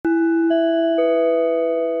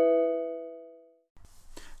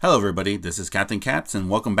Hello, everybody. This is Captain Caps, and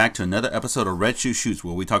welcome back to another episode of Red Shoe Shoots,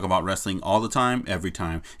 where we talk about wrestling all the time, every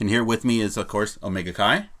time. And here with me is, of course, Omega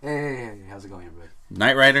Kai. Hey, how's it going, everybody?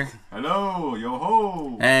 Knight Rider. Hello, yo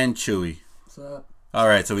ho. And Chewy. What's up? All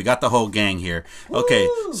right, so we got the whole gang here. Okay,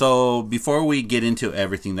 so before we get into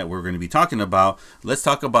everything that we're going to be talking about, let's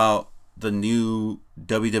talk about the new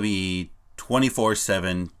WWE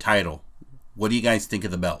 24/7 title. What do you guys think of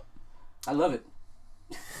the belt? I love it.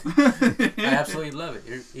 I absolutely love it.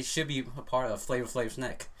 It should be a part of Flavor Flav's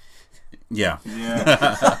neck. Yeah.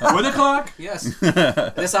 Yeah. With the clock? Yes.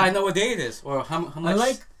 That's how I know what day it is, or how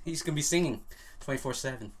much he's gonna be singing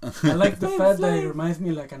 24/7. I like the fact that it reminds me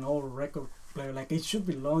like an old record player. Like it should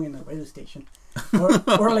belong in a radio station, or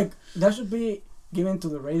like that should be given to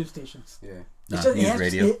the radio stations. Yeah.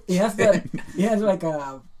 It has that. It has like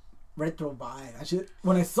a retro vibe.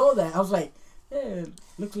 When I saw that, I was like, yeah, it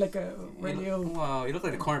looks like a radio. Well, it looked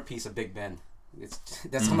like the corner piece of Big Ben.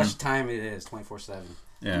 That's how much time it is, 24/7.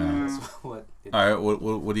 Yeah. That's what. All right.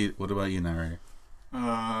 What about you, Knight Rider?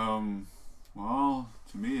 Well,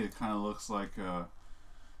 to me, it kind of looks like.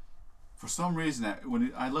 For some reason,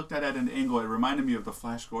 when I looked at it at an angle, it reminded me of the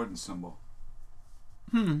Flash Gordon symbol.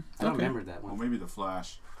 I don't remember that one. Or maybe the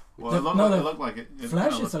Flash. Well, The- it no, looked like it.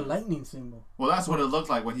 Flash is a lightning symbol. Well, that's what it looked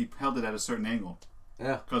like when he held it at a certain angle.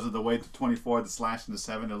 Yeah. Because of the way the 24, the slash, and the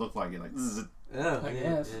 7, it looked like it. Like, zzz. Yeah. I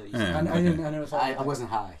guess. Yeah. I never saw I that. wasn't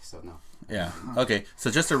high, so no. Yeah. Okay. So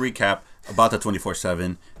just to recap about the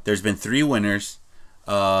 24/7, there's been 3 winners.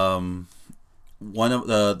 One of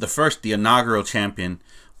the inaugural champion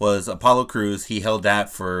was Apollo Crews. He held that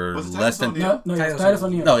for Was it less than. Titus No, Titus Titus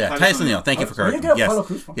O'Neil. No, yeah, Titus Titus O'Neil. O'Neil. Thank you for Where you correcting. get Apollo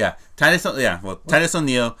Crews from? Yeah, Titus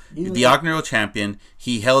O'Neil, the inaugural champion.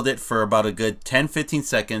 He held it for about a good 10-15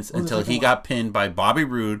 seconds until he got pinned by Bobby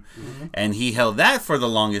Roode, and he held that for the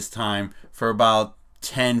longest time for about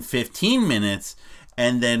 10-15 minutes,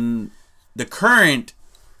 and then the current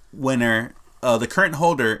winner, the current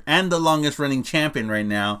holder, and the longest running champion right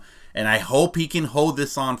now. And I hope he can hold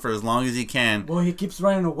this on for as long as he can. Well, he keeps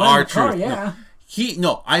running away in the car, yeah.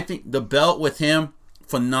 I think the belt with him,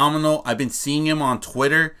 phenomenal. I've been seeing him on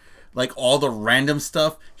Twitter, like all the random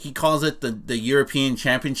stuff. He calls it the European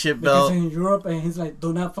Championship belt. Because in Europe, and he's like,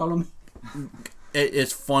 do not follow me.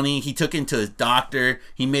 It's funny. He took it to his doctor.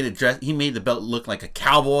 He made the belt look like a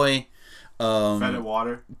cowboy. Fed it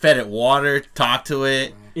water. Fed it water. Talked to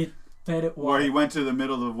it. It fed it Where water. he went to the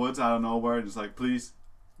middle of the woods out of nowhere, just like, please.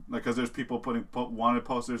 Like, because there's people putting wanted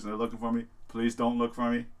posters and they're looking for me. Please don't look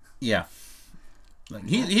for me. Yeah. Like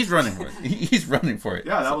he's running for it. He's running for it.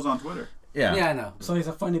 Yeah, that was on Twitter. Yeah. Yeah, I know. So it's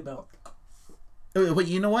a funny belt. But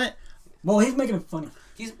you know what? Well, he's making it funny.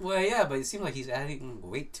 But it seems like he's adding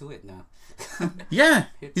weight to it now. Yeah.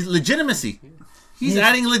 He's legitimacy. He's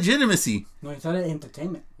adding legitimacy. No, it's not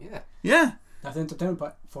entertainment. Yeah. Yeah. That's the entertainment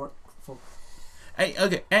part for. Hey,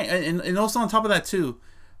 okay. Hey, and also on top of that too,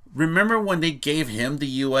 remember when they gave him the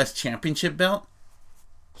U.S. Championship belt?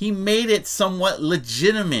 He made it somewhat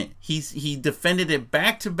legitimate. He defended it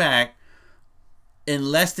back to back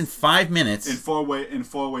in less than 5 minutes. In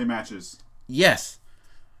four-way matches. Yes.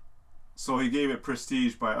 So he gave it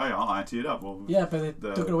prestige by, I'll ante it up. Well, Yeah, but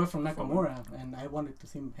they took it away from Nakamura, and I wanted to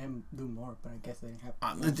see him do more, but I guess they didn't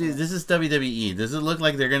have. Dude, this is WWE. Does it look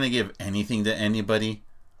like they're gonna give anything to anybody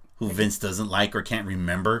who Vince doesn't like or can't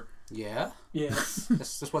remember? Yeah. Yeah.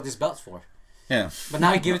 That's what this belt's for. Yeah. But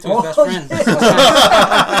now he gave it to his best friend.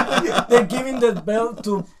 They're giving the belt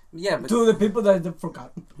to the people that they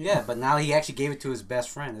forgot. Yeah, but now he actually gave it to his best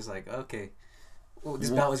friend. It's like, okay, well,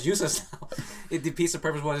 this belt is useless now. It defeats the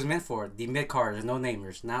purpose of what it's meant for. The mid-carders,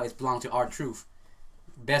 no-namers. Now it's belonged to R-Truth.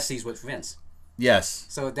 Besties with Vince. Yes.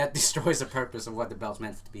 So that destroys the purpose of what the belt's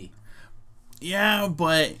meant to be. Yeah,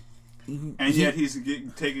 but... And yet he's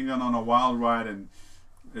taking it on a wild ride, and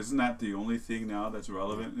isn't that the only thing now that's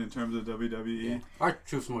relevant in terms of WWE? Yeah.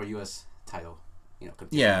 R-Truth's more U.S. title.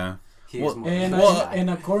 Yeah. And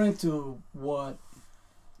according to what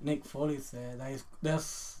Nick Foley said,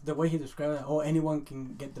 that's the way he described it. Anyone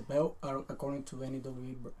can get the belt, according to any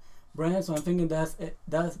WWE brand. So I'm thinking that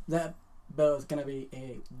belt is gonna be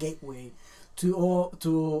a gateway to all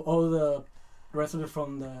the wrestlers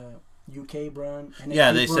from the UK brand.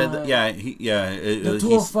 Yeah, they brand, said that. Yeah, the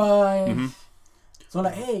 205. Mm-hmm. So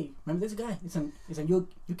like, hey, remember this guy? It's an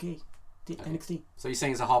UK NXT. So you're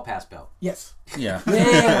saying it's a hall pass belt? Yes. Yeah.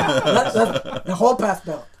 Yeah. That's the whole pass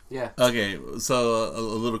belt. Yeah. Okay, so a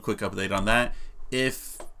little quick update on that.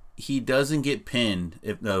 If he doesn't get pinned,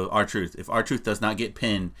 if R-Truth does not get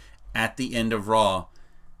pinned at the end of Raw,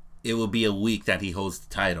 it will be a week that he holds the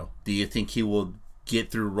title. Do you think he will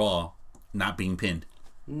get through Raw not being pinned?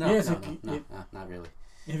 No, Yes, no, not really.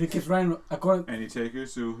 If he keeps running, according. Any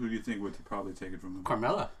takers? Who do you think would probably take it from him?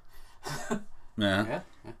 Carmella. Yeah.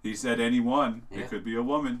 He said anyone. Yeah. It could be a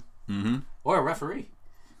woman. Mm-hmm. Or a referee.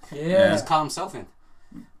 Yeah. Just call himself in.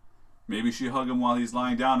 Maybe she hug him while he's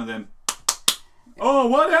lying down and then... Oh,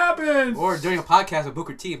 what happened? Or during a podcast with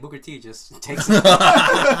Booker T. Booker T just takes it.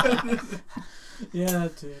 Yeah,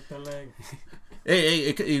 the leg. Hey,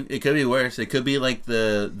 it could be worse. It could be like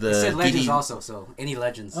the It said legends DD also, so any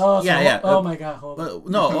legends. Oh, Yeah, so, yeah. Oh my God. Hold on.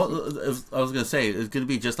 No, I was gonna say it's gonna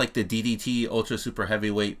be just like the DDT Ultra Super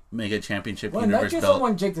Heavyweight Mega Championship Well, in that Universe case, belt.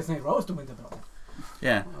 someone Jake the Snake Rose to win the belt.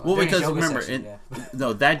 Yeah, well, During because yoga remember, session,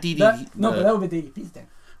 no, that DDT. But that would be DDP's then.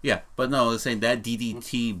 Yeah, but no, I was saying that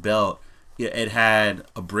DDT belt. Yeah, it had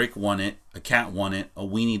a brick won it, a cat won it, a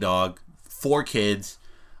weenie dog, 4 kids,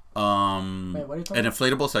 Wait, what are you an talking?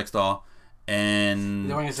 inflatable sex doll, and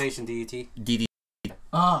The organization DDT. DDT.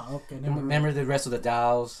 Ah, okay. Never mind. Remember the rest of the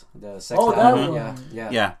dolls, the sex Oh, doll? that one. Yeah.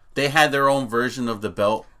 Yeah, they had their own version of the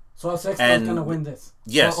belt. So Sex And- is gonna win this.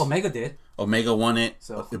 Yes, Well, Omega did. Omega won it.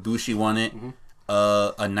 So- Ibushi won it. Mhm.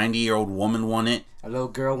 A 90-year-old woman won it. A little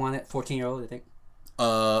girl won it. 14-year-old, I think.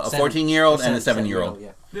 A Seven. 14-year-old and a 7-year-old.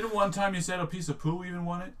 Yeah. Didn't one time you said a piece of poo even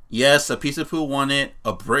won it? Yes, a piece of poo won it.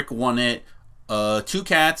 A brick won it. 2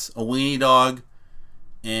 cats, a weenie dog,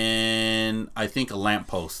 and I think a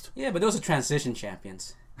lamppost. Yeah, but those are transition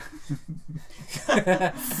champions.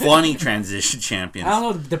 Funny transition champions. I don't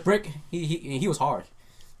know. The brick, he was hard.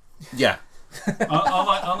 Yeah.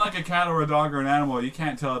 Unlike a cat or a dog or an animal, you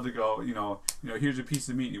can't tell it to go, here's a piece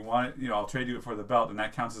of meat. You want it, I'll trade you it for the belt, and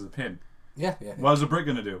that counts as a pin. Yeah. What is the brick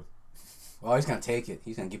going to do? Well, he's gonna take it.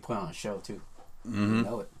 He's gonna get put on a show too. Mm-hmm. You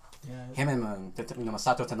know it. Yeah. Him and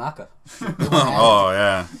Masato Tanaka. Oh,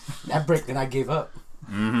 yeah. That brick that I gave up.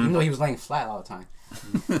 Mm-hmm. Even though he was laying flat all the time.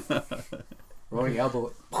 Rolling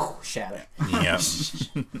elbow, shatter. Yeah.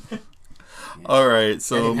 All right, That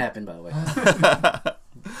so didn't happen, by the way.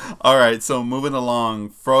 all right, so moving along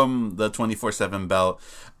from the 24/7 belt.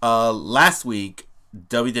 Last week,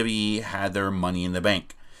 WWE had their Money in the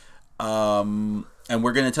Bank, and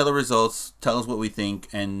we're gonna tell the results, tell us what we think,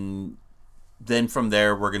 and then from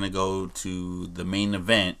there we're gonna go to the main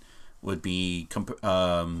event. Would be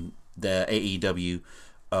the AEW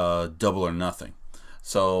Double or Nothing.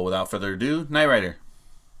 So without further ado, Knight Rider.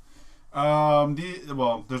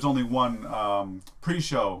 There's only one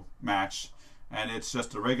pre-show match, and it's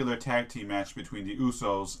just a regular tag team match between the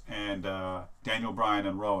Usos and Daniel Bryan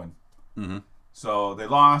and Rowan. Mm-hmm. So they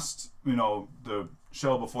lost, the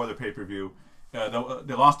show before the pay-per-view. They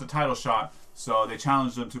lost the title shot, so they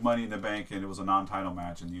challenged them to Money in the Bank, and it was a non-title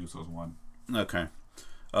match, and the Usos won. Okay.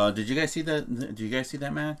 Did you guys see that? Did you guys see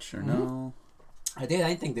that match or no? I did. I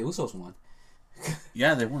didn't think the Usos won.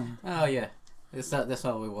 Yeah, they won. Oh yeah, that's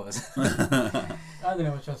all it was. I think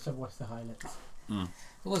it was just to watch the highlights. It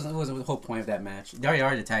wasn't the whole point of that match. They already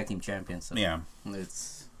are the tag team champions. So Yeah.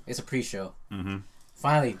 it's a pre-show. Mm-hmm.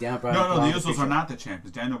 Finally, Daniel Bryan. No, won the Usos pre-show. are not the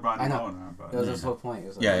champions. Daniel Bryan I and know. Rowan are, but That was the whole point. It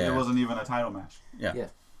was like, Yeah, yeah. it wasn't even a title match. Yeah. Yeah.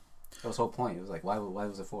 That was the whole point. It was like, why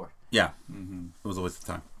was it for? Yeah. Mm-hmm. It was a waste of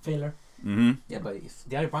time. Failure. Mm-hmm. Yeah, but if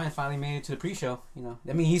Daniel Bryan finally made it to the pre-show,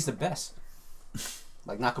 I mean, he's the best.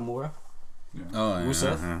 Like Nakamura. Yeah. Oh, yeah.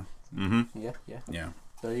 Rusev? Mm-hmm. Yeah. Yeah.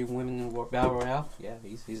 30 women in Battle Royale. Yeah,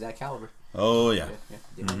 he's that caliber. Oh, yeah.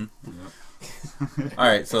 Yeah. Mm-hmm. Yeah. All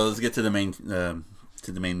right, so let's get to the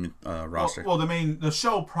main roster. Well, the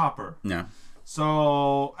show proper. Yeah.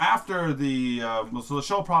 So after the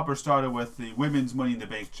show proper started with the women's Money in the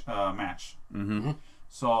Bank match. Mm-hmm.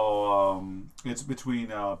 So it's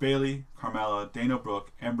between Bayley, Carmella, Dana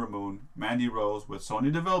Brooke, Ember Moon, Mandy Rose with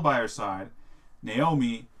Sonya Deville by her side,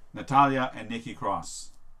 Naomi, Natalya, and Nikki Cross.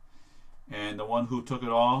 And the one who took it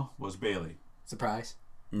all was Bayley. Surprise?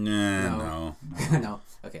 No. No.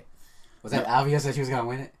 Okay. Was that obvious that she was gonna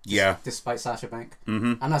win it? Yeah. Despite Sasha Banks?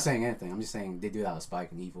 Mm-hmm. I'm not saying anything. I'm just saying they do that with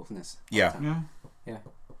spike and evilness. all the Yeah. time. Yeah.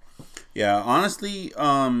 Yeah, honestly,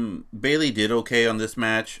 Bayley did okay on this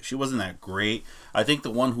match. She wasn't that great. I think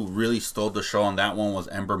the one who really stole the show on that one was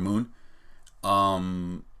Ember Moon.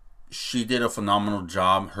 She did a phenomenal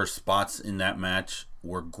job. Her spots in that match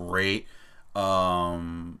were great.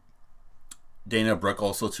 Dana Brooke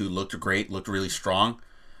also too looked great, looked really strong,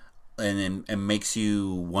 and it makes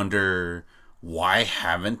you wonder why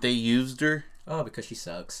haven't they used her? Oh, because she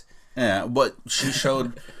sucks. Yeah, but she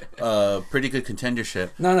showed pretty good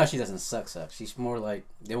contendership. No, she doesn't suck. She's more like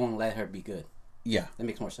they won't let her be good. Yeah. That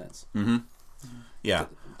makes more sense. Mm-hmm. Yeah.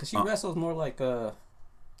 Because she wrestles more like, to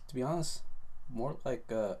be honest, more like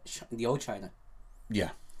the old China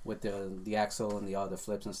Yeah. with the axle and all the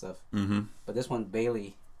flips and stuff. Mm-hmm. But this one,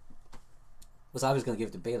 Bayley was always gonna give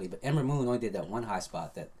it to Bayley, but Ember Moon only did that one high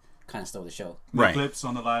spot that kind of stole the show. Right. Flips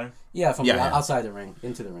on the ladder. Yeah, from Yeah. outside the ring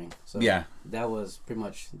into the ring. So Yeah. that was pretty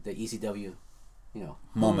much the ECW,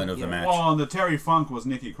 Moment of the Yeah. match. Well, and the Terry Funk was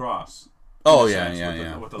Nikki Cross. Oh, in a yeah, sense, yeah, with the-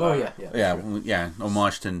 yeah. with the Oh ladder. yeah.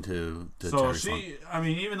 Homaged into So Terry she, Funk. I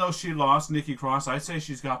mean, even though she lost Nikki Cross, I'd say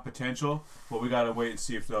she's got potential, but we gotta wait and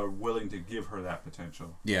see if they're willing to give her that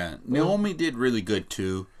potential. Yeah, Naomi did really good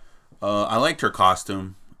too. I liked her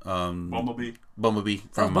costume. Bumblebee. Bumblebee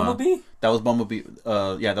from Bumblebee? that was Bumblebee.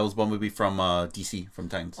 That was Bumblebee from DC from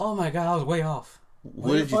Titans. Oh my god, I was way off.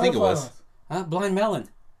 What did you think it was? Huh? Blind Melon,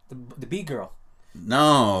 the bee girl.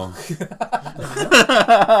 No.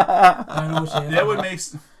 I know she is.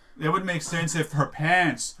 That would make sense if her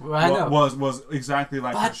pants Well, I know. was exactly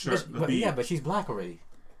like her shirt. The bee. yeah, but she's black already.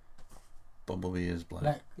 Bumblebee is black.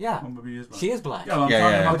 Like, Yeah, Bumblebee is black. she is black. Yeah, I'm Yeah,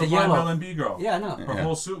 talking yeah. about With the the Blind yellow. Melon bee girl. Yeah, I know. Her Yeah.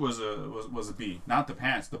 whole suit was a bee, not the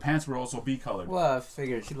pants. The pants were also bee colored. Well, I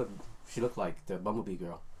figured she looked like the Bumblebee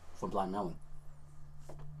girl from Blind Melon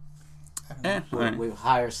Alright. with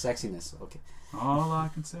higher sexiness. Okay. All I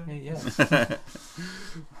can say. Hey, yeah.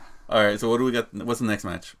 All right. So what do we got? What's the next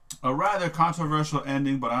match? A rather controversial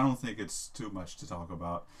ending, but I don't think it's too much to talk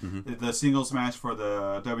about. The singles match for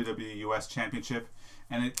the WWE US Championship,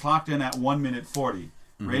 and it clocked in at 1 minute 40.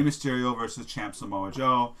 Rey Mysterio versus Champ Samoa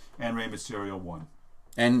Joe, and Rey Mysterio won.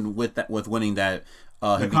 And with winning that, he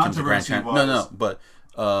The becomes a grand controversy champion. No, was-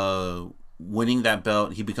 but winning that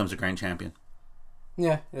belt, he becomes a grand champion.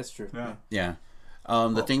 Yeah, that's true. Yeah. Yeah.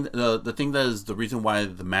 The thing that is the reason why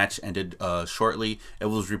the match ended shortly. It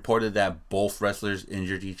was reported that both wrestlers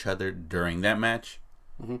injured each other during that match.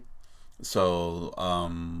 So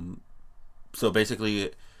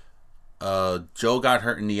basically, Joe got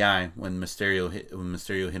hurt in the eye when Mysterio hit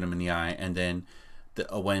him in the eye, and then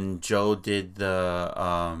when Joe did the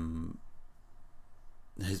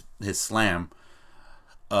his slam,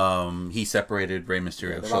 he separated Rey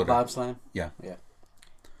Mysterio's The shoulder. Bob Slam. Yeah. Yeah.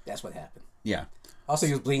 That's what happened. Yeah. Also,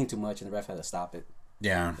 he was bleeding too much, and the ref had to stop it.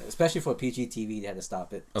 Yeah. Especially for PG TV, they had to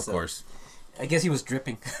stop it. Of So, course. I guess he was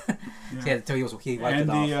dripping. He had to tell he wiped And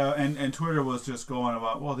it off. and Twitter was just going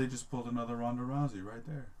about, well, they just pulled another Ronda Rousey right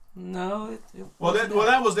there. No. Well,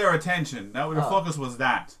 that was their attention. The focus was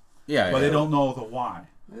that. Yeah. But yeah. they don't know the why.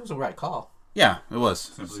 It was a right call. Yeah, it was.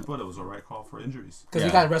 Simply put, it was a right call for injuries. Because Yeah.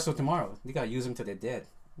 we got to wrestle tomorrow. We got to use them till they're dead.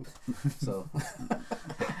 So.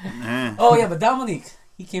 Eh. Oh, yeah, but Dominique,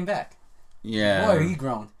 he came back. Yeah. Boy, he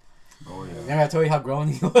grown. Oh yeah. Remember I told you how grown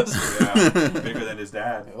he was? Yeah, bigger than his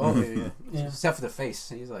dad. Oh, yeah. Yeah. Except for the face.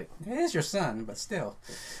 He's like, it is your son, but still.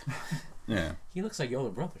 Yeah. He looks like your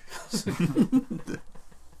older brother.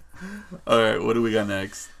 All right, what do we got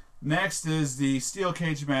next? Next is the steel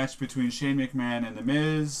cage match between Shane McMahon and The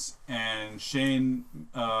Miz, and Shane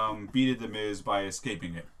beated The Miz by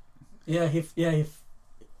escaping it. Yeah, he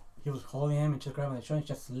was holding him and just grabbing the show and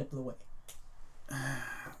just slipped away.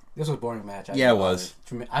 This was a boring match. Yeah, it was.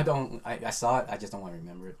 I saw it. I just don't want to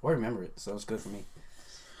remember it or remember it. So it's good for me.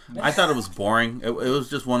 I thought it was boring. It was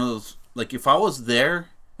just one of those, like, if I was there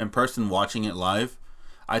in person watching it live,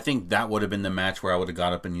 I think that would have been the match where I would have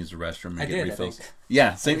got up and used the restroom and I get did, I refills. think.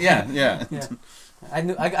 Yeah, same. Yeah, yeah. Yeah. I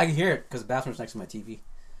knew I could hear it because the bathroom's next to my TV.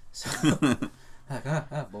 So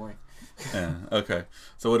like, boring. Yeah, okay.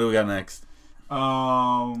 So what do we got next?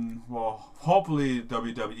 Well, hopefully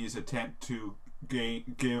WWE's attempt to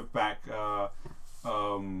give back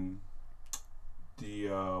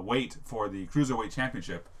the weight for the Cruiserweight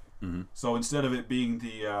Championship. Mhm. So instead of it being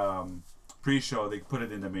the pre-show, they put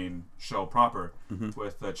it in the main show proper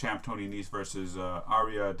with champ Tony Nese versus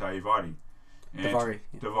Arya Daivari. Daivari,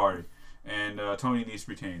 yeah. Daivari. And Tony Nese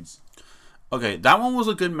retains. Okay, that one was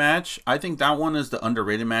a good match. I think that one is the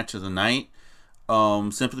underrated match of the night,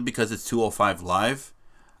 simply because it's 205 live.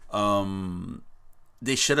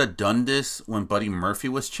 They should have done this when Buddy Murphy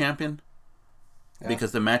was champion,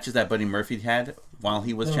 because the matches that Buddy Murphy had while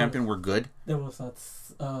he was champion were good. There was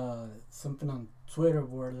something on Twitter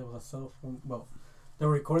where there was they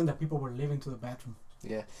were recording that people were leaving to the bathroom.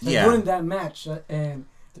 Yeah. And Yeah. during that match, and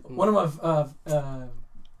one of my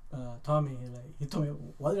Tommy, he told me,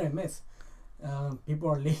 what did I miss? People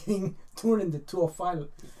are leaving during the 205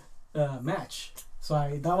 match. So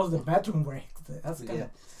that was the bathroom break. That's kind of.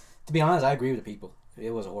 To be honest, I agree with the people.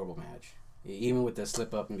 It was a horrible match. Even with the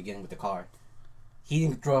slip up in the beginning with the car. He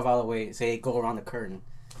drove all the way, say, go around the curtain.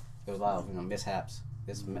 It was a lot of mishaps.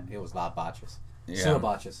 It was a lot of botches. Yeah. Still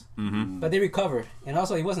botches. Mm-hmm. But they recovered. And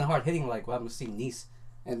also, he wasn't hard hitting like what I'm seeing Nice.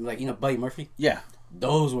 And Buddy Murphy. Yeah.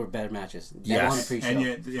 Those were better matches. That Yes. won the pre-show.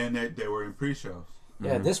 And yet, they were in pre-shows.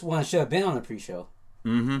 Yeah, this one should have been on the pre-show.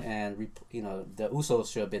 Mm-hmm. And, the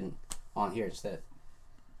Usos should have been on here instead.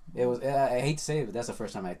 It was. I hate to say it, but that's the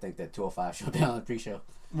first time I think that 205 should have been on the pre-show.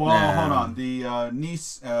 Well, Nah. hold on. The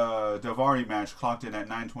Nice Davari match clocked in at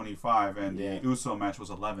 9:25, and Yeah. the Uso match was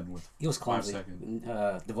 11 with He was 5 clumsy. seconds.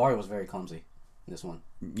 Davari was very clumsy in this one.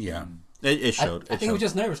 Yeah, it showed. I think he was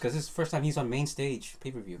just nervous because this is the first time he's on main stage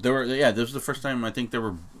pay-per-view. This was the first time I think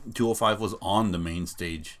 205 was on the main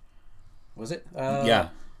stage. Was it? Yeah.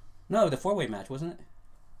 No, the 4-way match, wasn't it?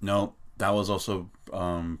 No, that was also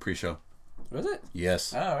pre-show. Was it?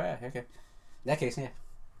 Yes. Oh, right. Okay. In that case, yeah.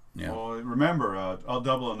 Yeah. Well, remember, All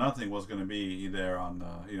Double or Nothing was going to be there on,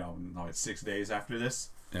 it's 6 days after this.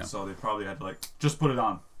 Yeah. So they probably had to, just put it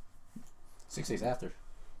on. 6 days after.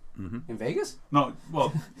 Mm-hmm. In Vegas? No,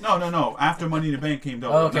 well, no. After Money in the Bank came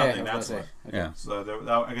Double or Okay. Nothing, that's I what. Okay. Yeah.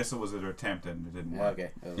 So I guess it was their attempt and it didn't work.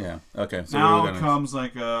 Okay. Yeah. Okay. So Now we're gonna... comes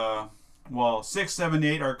 6, 7,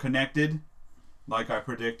 8 are connected, like I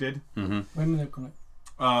predicted. Mm-hmm. When they're connect.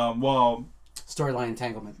 Well, Storyline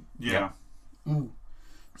entanglement. yeah. Mm.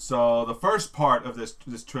 So the first part of this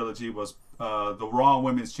trilogy was the Raw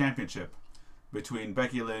Women's Championship between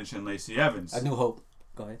Becky Lynch and Lacey Evans. A New Hope.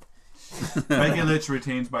 Go ahead. Becky Lynch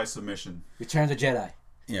retains by submission. Return of the Jedi.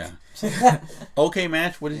 Yeah. Okay,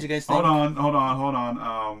 match. What did you guys think? Hold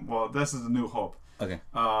on. Well, this is a New Hope. Okay.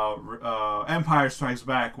 Empire Strikes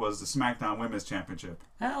Back was the SmackDown Women's Championship.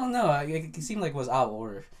 I don't know. It seemed like it was out of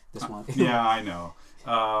order this one. Yeah, I know.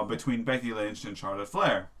 Between Becky Lynch and Charlotte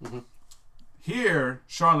Flair. Mm-hmm. Here,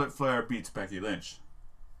 Charlotte Flair beats Becky Lynch.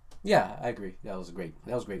 Yeah, I agree. That was a great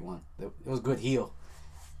one. It was good heel.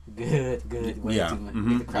 Good way Yeah. to Mhm.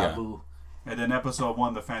 make the crowd Yeah. boo. And then episode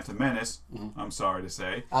 1, The Phantom Menace, Mm-hmm. I'm sorry to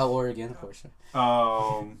say, Out of order again, of course.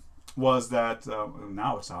 was that,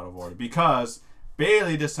 now it's out of order, because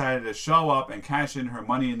Bayley decided to show up and cash in her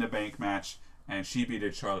Money in the Bank match, and she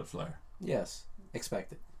beat Charlotte Flair. Yes,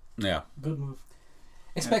 expected. Yeah. Good move.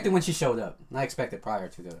 Expected when she showed up. Not expected prior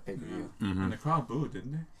to the pay-per-view. Mm-hmm. And the crowd booed,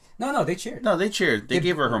 didn't they? No, they cheered. No, they cheered. They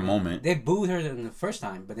gave her her moment. They booed her the first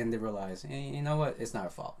time, but then they realized, you know what? It's not her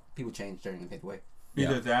fault. People change during the midway.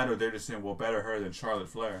 Either Yeah. that or they're just saying, well, better her than Charlotte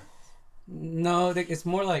Flair. No, it's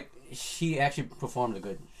more like she actually performed a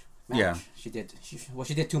good match. Yeah. She did.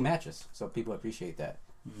 She did 2 matches, so people appreciate that.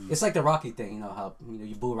 It's like the Rocky thing, how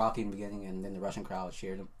you boo Rocky in the beginning, and then the Russian crowd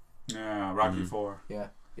cheered him. Yeah, Rocky 4. Yeah.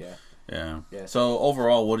 Yeah. Yeah. So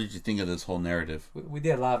overall, what did you think of this whole narrative? We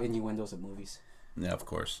did a lot of innuendos in movies. Yeah, of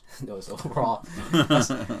course. Those overall, that's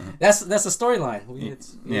the storyline.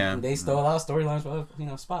 Yeah. They stole a lot of storylines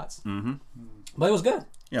for spots, Mm-hmm. but it was good.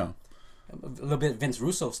 Yeah. A little bit Vince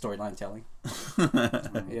Russo storyline telling.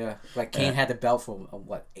 Yeah, like Kane had the belt for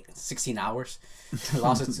 16 hours,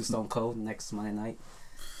 lost it to Stone Cold next Monday night,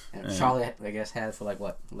 and Charlotte I guess had it for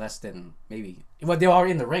less than maybe. Well, they were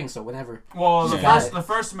already in the ring, so whenever. Well, Yeah. the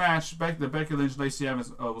first match, the Becky Lynch Lacey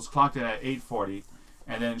Evans was clocked in at 8:40,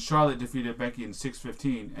 and then Charlotte defeated Becky in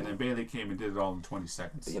 6:15, and then Bayley came and did it all in 20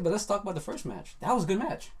 seconds. Yeah, but let's talk about the first match. That was a good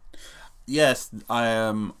match. Yes,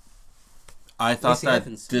 I thought Lacey that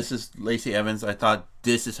Evans. this is Lacey Evans. I thought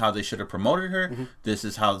this is how they should have promoted her. Mm-hmm. This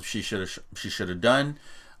is how she should have done.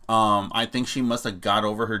 I think she must have got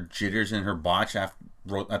over her jitters and her botch at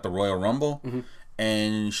the Royal Rumble, Mm-hmm.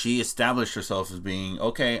 and she established herself as being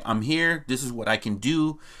okay. I'm here. This is what I can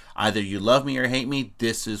do. Either you love me or hate me.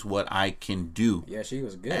 This is what I can do. Yeah, she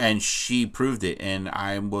was good. And she proved it. And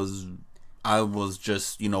I was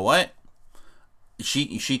just, you know what?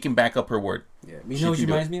 She can back up her word. Yeah, She you know what she can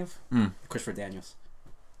do reminds it. me of? Christopher Daniels.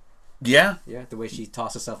 Yeah. Yeah, the way she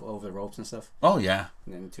tossed herself over the ropes and stuff, Oh yeah.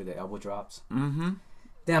 and then to the elbow drops. Mm-hmm.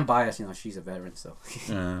 Damn biased, she's a veteran, so.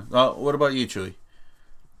 Yeah. What about you, Chewy?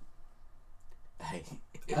 Hey.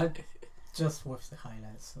 I just watched the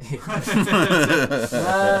highlights.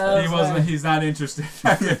 So. He's not interested.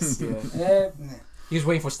 I guess. Yeah. He was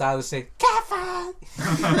waiting for Styles to say, Kevin!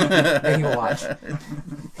 Then he will watch.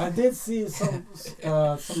 I did see some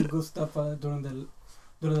good stuff during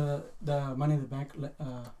the Money in the Bank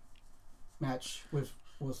match was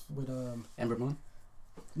with Ember Moon?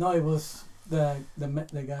 no, it was the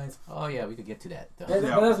guys. Oh, yeah, we could get to that. Though. But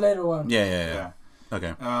that's later on. Yeah.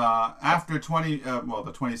 Okay. After the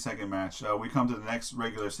 22nd match, we come to the next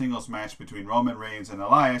regular singles match between Roman Reigns and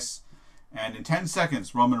Elias, and in 10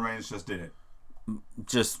 seconds, Roman Reigns just did it.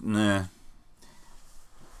 Just nah.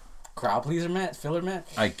 Crowd pleaser match? Filler match?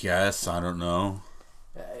 I guess I don't know.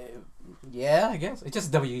 Yeah, I guess. It's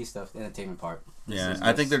just WWE stuff, the entertainment part. Yeah,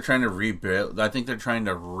 I think they're trying to rebuild. I think they're trying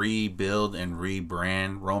to rebuild and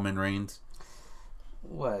rebrand Roman Reigns.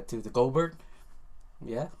 What, to the Goldberg?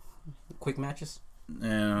 Yeah? Quick matches?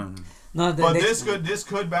 Yeah. No, But this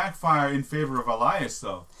could backfire in favor of Elias,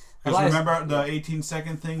 though. Because Elias- remember the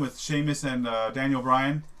 18-second thing with Sheamus and Daniel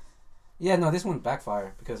Bryan? Yeah, no, this one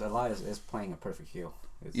backfired because Elias is playing a perfect heel.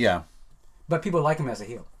 Yeah. But people like him as a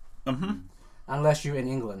heel. Mm-hmm. Unless you're in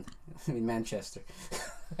England, in Manchester.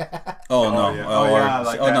 Oh no!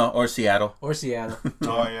 yeah. Or Seattle. Or Seattle.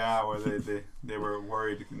 Oh yeah, where they were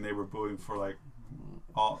worried and they were booing for like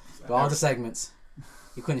all the segments.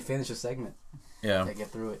 You couldn't finish a segment. Yeah. To get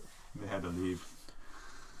through it. They had to leave.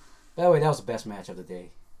 By the way, that was the best match of the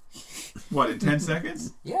day. What, in 10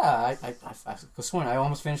 seconds? Yeah, I was sworn I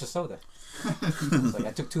almost finished the soda. Like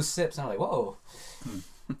I took 2 sips and I'm like, whoa,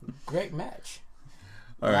 great match.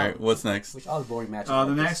 All right, what's next? Which all the boring matches. The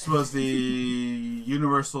next was the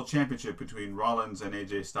Universal Championship between Rollins and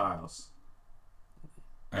AJ Styles.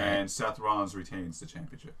 And Seth Rollins retains the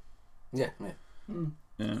championship. Yeah.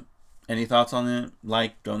 Yeah. Any thoughts on it?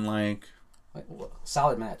 Like, don't like?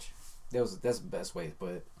 Solid match. That's the best way to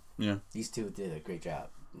put it. Yeah. These two did a great job.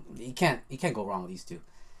 You can't go wrong with these two.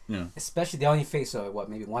 Yeah. Especially they only faced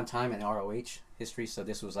maybe one time in ROH history. So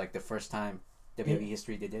this was like the first time WWE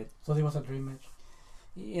history they did. So it was a dream match.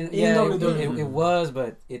 It was,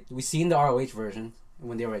 but we seen the ROH version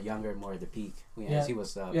when they were younger, more at the peak. He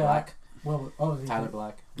was Black. Well, Tyler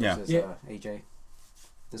Black versus AJ.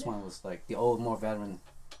 This one was like the old, more veteran,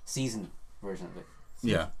 seasoned version of it.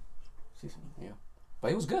 Yeah. Yeah.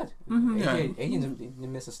 But it was good. Mm-hmm, AJ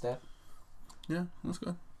didn't miss a step. Yeah, that's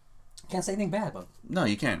good. Can't say anything bad about him. No,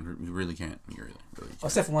 you can't. You really can't. You really can't.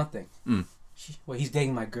 Except for one thing. Mm. He's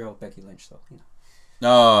dating my girl, Becky Lynch, so,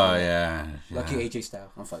 Oh, yeah. Lucky AJ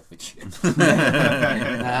style. I'm fucking with you.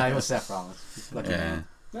 Nah, it was Seth Rollins. Lucky man.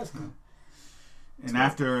 That's good. And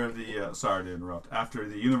after the sorry to interrupt, after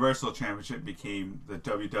the Universal Championship became the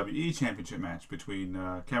WWE Championship match between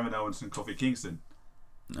Kevin Owens and Kofi Kingston.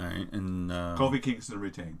 All right, and Kofi Kingston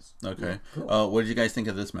retains. Okay. Yeah, cool. What did you guys think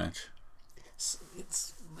of this match?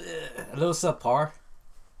 It's a little subpar.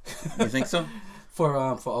 You think so? For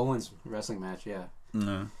Owens wrestling match, yeah.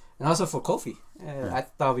 No. And also for Kofi, I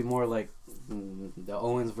thought it'd be more like the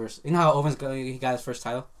Owens versus. You know how Owens he got his first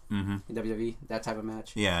title in WWE, that type of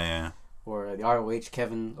match. Yeah. Or the ROH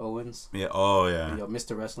Kevin Owens. Yeah. Oh yeah.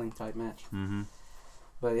 Mr. Wrestling type match. Mm-hmm.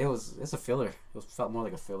 But it's a filler. It felt more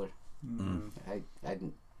like a filler. Mm. I That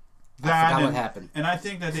forgot what happened. And I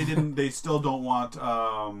think that they still don't want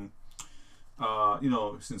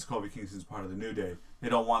since Kofi Kingston's part of the New Day, they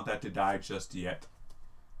don't want that to die just yet.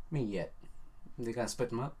 I mean, yet they gotta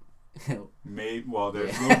split them up.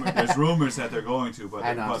 There's rumors that they're going to, but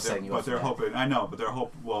they're hoping. I know, but they're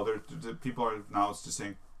hope. Well, people are now just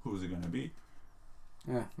saying who's it going to be.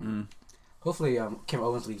 Yeah. Hopefully, Kevin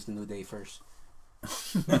Owens leaves the New Day first.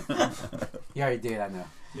 He already did, I know.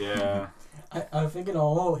 Yeah. I was thinking,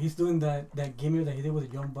 he's doing that gimmick that he did with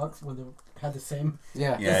the Young Bucks when they had the same.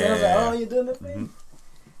 Yeah. Yeah. You're doing the thing. Mm-hmm.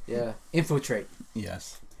 Yeah. Infiltrate.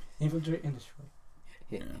 Yes. Infiltrate and destroy.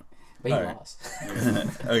 Yeah. But he lost.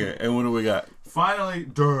 Okay, and what do we got? Finally,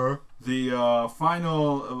 the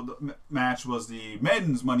final match was the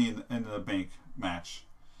men's Money in the Bank match.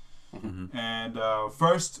 Mm-hmm. And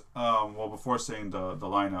first, before saying the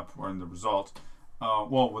lineup or in the result, there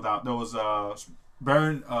was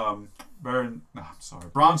Braun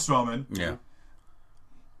Strowman. Yeah.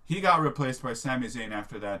 He got replaced by Sami Zayn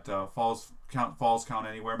after that falls count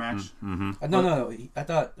anywhere match. Mm-hmm. No. I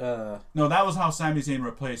thought. No, that was how Sami Zayn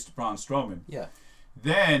replaced Braun Strowman. Yeah.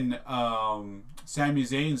 Then Sami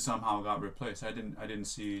Zayn somehow got replaced. I didn't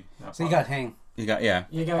see that. So he got hanged. You got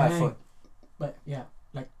hang. But yeah,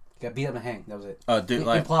 got beat up and hanged. That was it. Dude,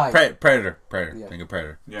 like Predator. Yeah. Think of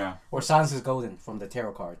Predator. Yeah. Or Silence is Golden from the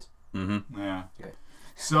tarot cards. Mm-hmm. Yeah. Okay.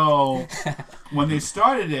 So when they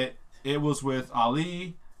started it, it was with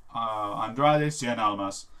Ali, Andrade Cien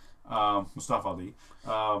Almas, Mustafa Ali,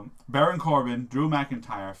 Baron Corbin, Drew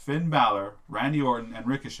McIntyre, Finn Balor, Randy Orton, and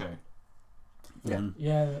Ricochet. Yeah.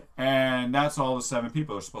 Yeah. And that's all the 7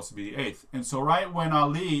 people are supposed to be the 8th. And so right when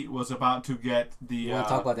Ali was about to get the... You want to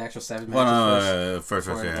talk about the actual 7 matches first,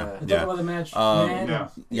 Talk about the match.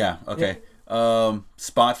 Okay.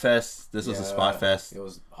 Spot Fest. This was a Spot Fest. It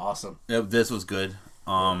was awesome. This was good.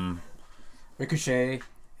 Ricochet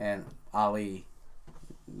and Ali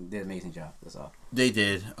did an amazing job. That's all. They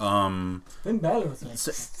did. Finn Balor was like...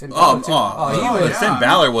 Finn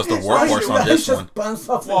Balor was the workhorse on this one.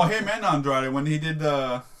 Well, him and Andrade when he did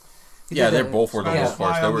the... They both were the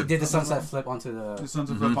workhorse. He did the sunset flip onto the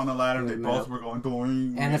sunset flip on the ladder. They both were going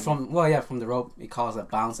doing. And then from the rope, he calls a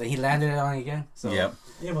bounce, and he landed it on it again. So yep.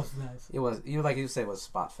 It was nice. It was like you said, it was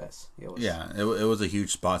Spot Fest. It was, it was a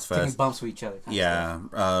huge Spot Fest. Taking bumps with each other.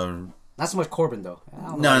 Not so much Corbin though.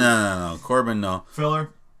 No. Corbin, no.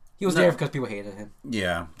 Filler. He was there because people hated him.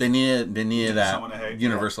 Yeah, they needed that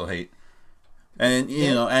universal hate, and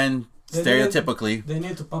and stereotypically, they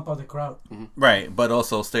need to pump out the crowd. right? But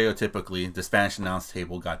also stereotypically, the Spanish announce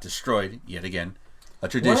table got destroyed yet again. A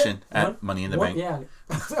tradition at Money in the Bank. Yeah,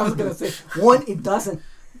 I was gonna say one. It doesn't.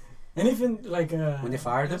 And even like when they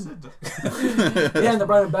fired Yes, him. it does. yeah, and the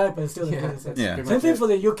brought it back, but it's still Yeah. Yeah. Same thing for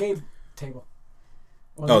the UK table.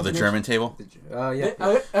 Or Oh, the German table. Oh yeah.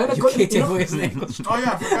 I gotta You go, can't you tell know, his name. Oh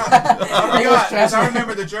yeah, I forgot. I He was forgot. As I trash.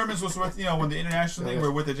 remember, the Germans was with when the international thing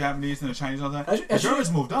were with the Japanese and the Chinese and all that. Actually- The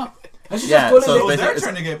Germans moved up. I should Yeah, just call so It it was basically- their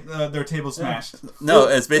turn to get their table smashed. No, Well,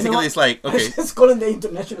 it's basically what? it's like I okay, should just call it the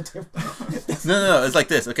international table. no, it's like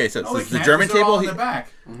this. Okay, so, No, so we the can't, German 'cause they're all table. in the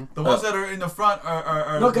back. The ones that are in the front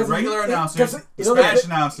are No, the 'cause regular it- announcers, 'cause the it all Spanish dep-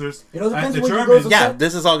 announcers, it all and depends the when you go Germans. to- Yeah,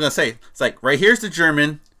 this is all I'm gonna say. It's like right here's the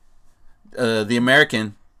German, the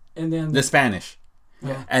American, And then the Spanish,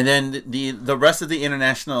 yeah. and then the rest of the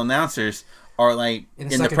international announcers are like in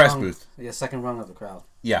the second press rung, booth. Yeah, second rung of the crowd.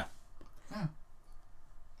 Yeah,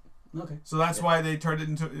 Okay. So that's why they turned it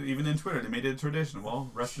into, even in Twitter, they made it a tradition. Well,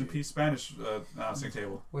 rest in peace, Spanish announcing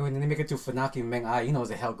table. When they make it to Funaki and Meng Ai, you know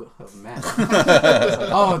it's a hell of a match. It's like,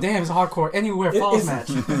 oh damn, it's a hardcore anywhere falls match.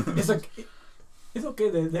 It's like it's okay.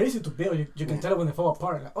 They're easy to build. You can tell when they fall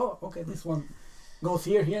apart. Like, oh, okay, this one goes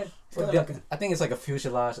here. It's kinda like a- I think it's like a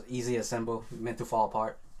fuselage, easy assemble, meant to fall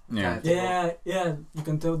apart. yeah. yeah. You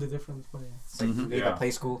can tell the difference. But yeah. It's like made Yeah. by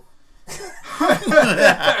Play School.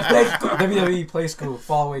 Play School. WWE Play School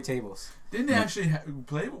fall away tables. Didn't they actually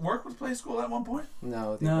work with Play School at one point?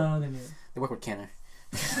 No, they, No, work, they need. they work with Kenner.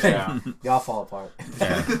 Yeah. They all fall apart.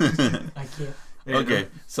 I can't. Okay,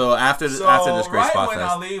 so after So after this great right spot when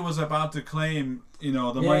fest, Ali was about to claim, the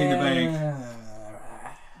Money in the Bank,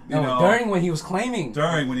 No, during when he was claiming.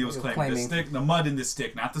 when he was claiming the stick, the mud in the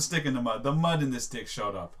stick, not the stick in the mud in the stick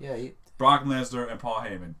showed up. Yeah. Brock Lesnar and Paul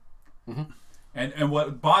Heyman. And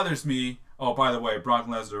what bothers me. Oh, by the way, Brock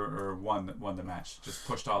Lesnar won the match. Just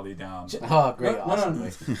pushed Ali down, Oh, great. No, awesome. no.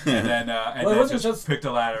 and then Well, it wasn't just just- picked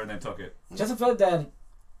a ladder and then took it. Just the fact that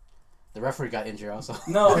The referee got injured also.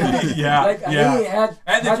 no, Yeah, like yeah. Ali had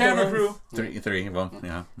And the had camera hands- crew. three of them.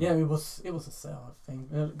 Yeah. Yeah, it was a sell thing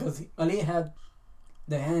because Ali had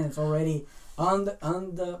the hands already on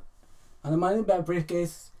the Money in the Bank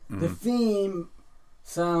briefcase. The theme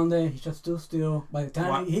sounded. He just stood still. By the time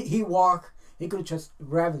What? he walked, he could just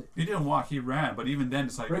grab it. He didn't walk, he ran. But even then,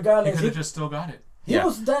 it's like Regardless, he could have he- just still got it. He Yeah.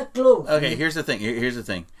 was that close. Okay, here's the thing. Here's the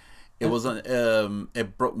thing. It was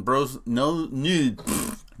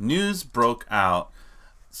news broke out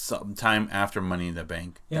sometime after Money in the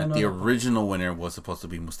Bank Yeah, that no, the no. original winner was supposed to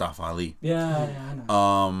be Mustafa Ali. Yeah, I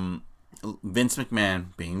know. Vince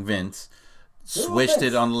McMahon, being Vince, Good old switched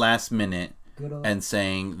it Vince. on the last minute Good old. and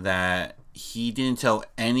saying that he didn't tell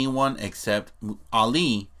anyone except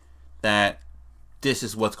Ali that this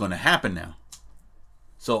is what's going to happen now.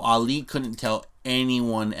 So Ali couldn't tell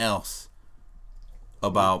anyone else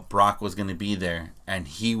about Brock was going to be there and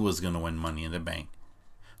he was going to win Money in the Bank.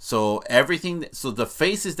 So so the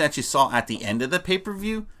faces that you saw at the end of the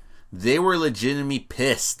pay-per-view, they were legitimately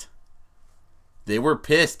pissed. They were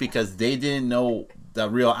pissed because they didn't know the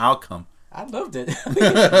real outcome. I loved it.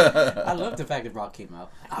 I loved the fact that Brock came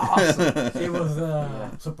out. Awesome. It was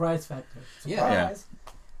a surprise factor. Yeah. Surprise.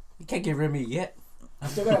 You can't get rid of me yet. I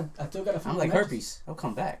still got a few I'm more like matches. herpes. I'll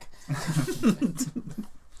come back.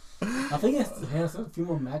 I think he has a few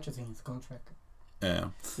more matches in his contract. Yeah.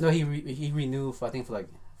 No, he renewed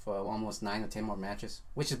for almost 9 or 10 more matches,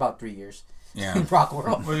 which is about 3 years in Yeah. Brock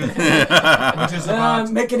World. Which is about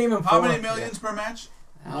Make it even how four. many millions per match?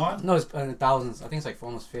 One? No, it's thousands. I think it's like for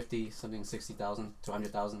almost 60,000 to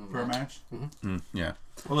 100,000 Per match? Yeah.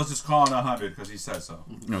 Well, let's just call it 100 because he said so.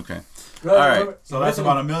 Okay. Right, All right. remember- So that's in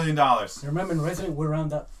about $1 million. Remember, in wrestling, we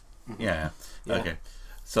round up. Yeah. Yeah. Okay.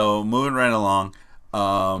 So moving right along,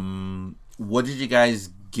 what did you guys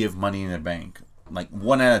give Money in the Bank? Like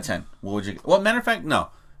 1 out of 10. What would you? Well, matter of fact, no.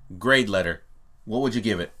 Grade letter. What would you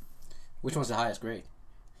give it? Which one's the highest grade?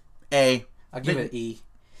 A. I'll give it E.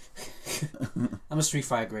 I'm a Street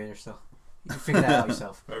Fighter grader, so you can figure that out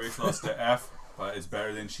yourself. Very close to F, but it's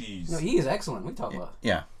better than cheese. No, E is excellent. What are you talking about?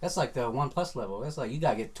 Yeah. That's like the 1+ level. That's like you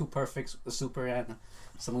gotta get 2 perfects, a super, and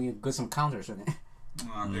some counters in it.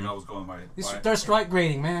 I think I was going by. It's third strike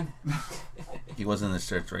grading, man. He wasn't a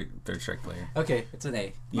third strike player. Okay, it's an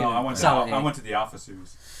A. No, I went to Solid A. I went to the Alpha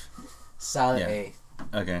series. Solid Yeah. A.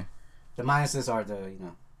 Okay. The minuses are the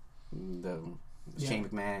Yeah. Shane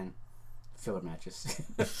McMahon filler matches.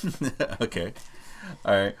 Okay.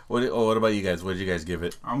 All right. What about you guys? What did you guys give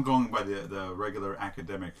it? I'm going by the regular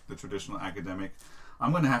academic, the traditional academic.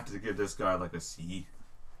 I'm gonna have to give this guy like a C.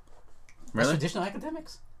 That's Really? traditional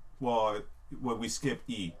academics? Well, we skip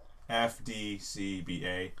E.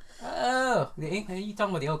 FDCBA. Oh, you talking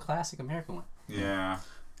about the old classic American one? Yeah.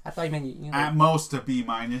 I thought you meant At most a B-,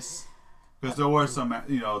 because there were some,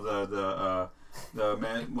 the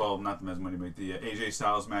men, well, not the men's money, but the AJ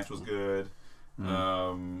Styles match was good.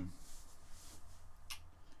 I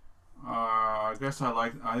guess I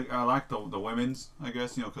like the women's, I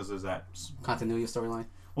guess, because there's that continuity storyline.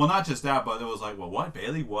 Well, not just that, but it was like, well, what,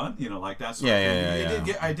 Bailey won? Like that. Sort of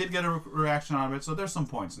thing. I did get a reaction out of it, so there's some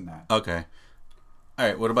points in that. Okay. All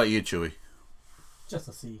right. What about you, Chewy? Just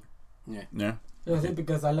a C. Yeah. Yeah. I think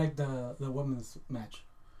because I like the women's match,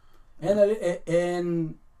 and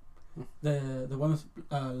the women's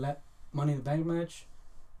Money in the Bank match,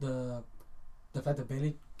 the fact that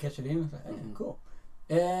Bailey catch it in, I was like, cool,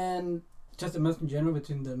 and just the match in general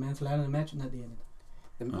between the men's ladder match and at the end.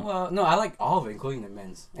 Well, no, I like all of it, including the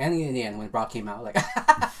men's. And in the end, when Brock came out, like,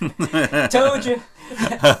 told you.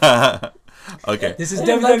 Okay. This is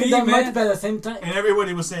WWE, WWE, man. much better at the same time. And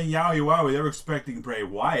everybody was saying yowie wowie. They were expecting Bray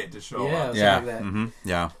Wyatt to show up. Yeah, like that. Mm-hmm.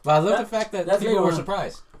 Yeah. But I love the fact that that's people were later on.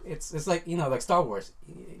 surprised. It's like, like Star Wars.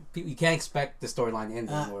 You can't expect the storyline to end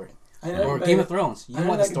anymore. Or but Game of Thrones. You I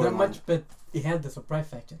want don't the like that storyline. much, but it had the surprise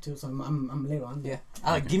factor too. So I'm later on. Yeah.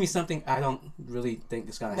 I like, give me something I don't really think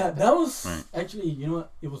is going to happen. That was actually,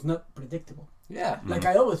 it was not predictable. Yeah. Like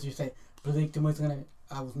I always used to say, predictable is gonna.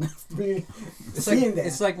 I was not really seeing that.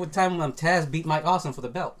 It's like what time Taz beat Mike Austin for the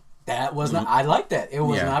belt. That was not. I liked that. It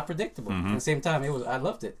was not predictable. At the same time, it was. I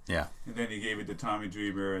loved it. Yeah. And then he gave it to Tommy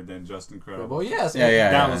Dreamer and then Justin Credible. Well, yes.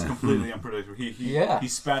 That was completely unpredictable. He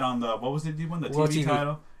spat on the, what was it? He won the TV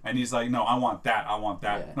title, and he's like, no, I want that.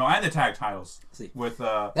 Yeah. No, and the tag titles. With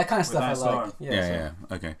that kind of stuff I like. Yeah.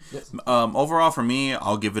 Okay. Yes. Overall, for me,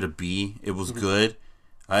 I'll give it a B. It was good.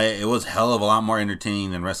 It was hell of a lot more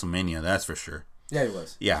entertaining than WrestleMania. That's for sure. Yeah, it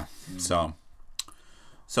was. Yeah. So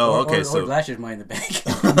or last year's Money in the Bank.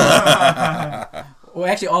 Well,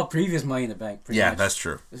 actually, all previous Money in the Bank. Yeah, that's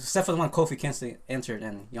true. Except for the one Kofi Kingston entered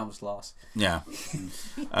and he almost lost. Yeah.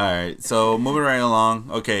 All right. So moving right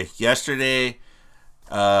along. Okay. Yesterday,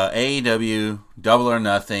 AEW Double or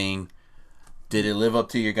Nothing. Did it live up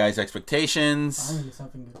to your guys' expectations? Finally,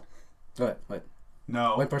 something good. What?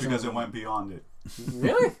 No, because it went beyond it.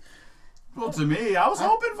 Really? Well, to me, I was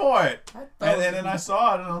hoping for it, and then I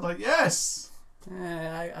saw it, and I was like, yes.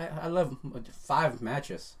 I love 5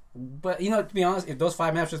 matches, but to be honest, if those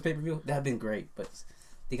 5 matches pay-per-view, that'd been great. But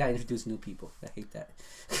they got to introduce new people. I hate that.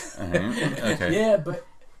 Okay. Yeah, but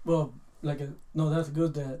that's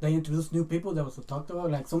good that they introduced new people that was talked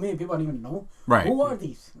about. Like so many people I didn't even know. Right. Who are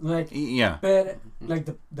these? Like yeah. But like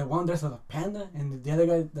the one there's a panda and the other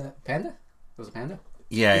guy that panda. It was a panda.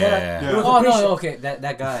 Yeah. Oh no, okay,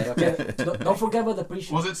 that guy. Okay, don't forget about the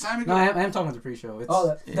pre-show. Was it Sammy? No, I am talking about the pre-show. It's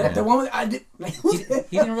the one with, I did. Like,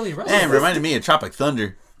 he didn't really wrestle. Man, reminded me of Tropic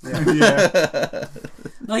Thunder. Yeah.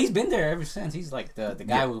 No, he's been there ever since. He's like the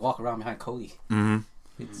guy who would walk around behind Cody. Mm-hmm.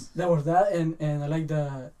 That was that, and I like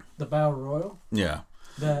the Battle Royal. Yeah.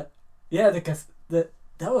 That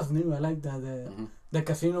was new. I like the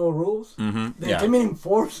casino rules. Mm-hmm. They came in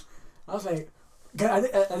force. I was like, I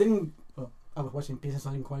didn't. I was watching pieces, so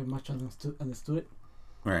I didn't quite much understood it.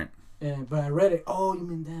 Right. But I read it. Oh, you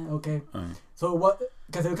mean that? Okay. So what?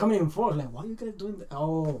 Because they were coming in force. Like, what are you guys doing?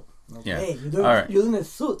 Oh, okay. Yeah. You're doing the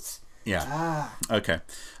suits. Yeah. Okay.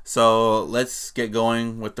 So let's get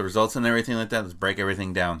going with the results and everything like that. Let's break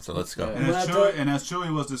everything down. So let's go. And as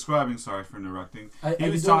Chewy was describing, sorry for interrupting. He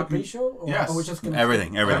was talking pre-show. Or, yes. Or we're just gonna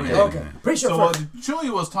everything. Okay. Pre-show. So what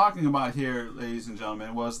Chewy was talking about here, ladies and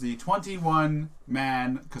gentlemen, was the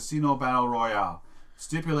 21-man Casino Battle Royale.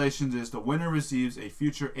 Stipulations is the winner receives a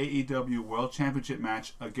future AEW World Championship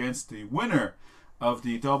match against the winner of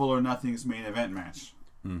the Double or Nothing's main event match.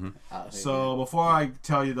 Mm-hmm. So before I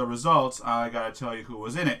tell you the results, I gotta tell you who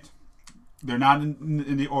was in it. They're not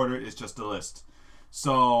in the order; it's just a list.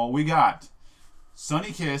 So we got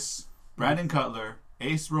Sonny Kiss, Brandon Cutler,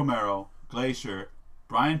 Ace Romero, Glacier,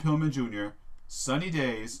 Brian Pillman Jr., Sunny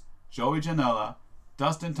Days, Joey Janela,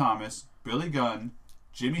 Dustin Thomas, Billy Gunn,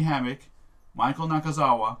 Jimmy Hammock, Michael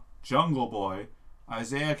Nakazawa, Jungle Boy,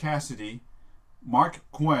 Isaiah Cassidy, Mark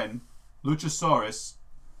Quinn, Luchasaurus,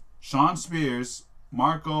 Sean Spears,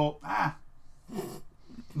 Marco.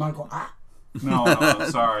 No,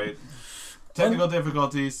 sorry. Technical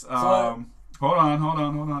difficulties. Hold on.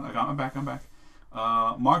 I'm back.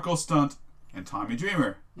 Marco Stunt and Tommy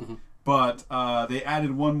Dreamer. Mm-hmm. But they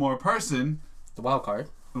added one more person. The wild card.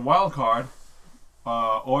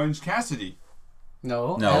 Orange Cassidy.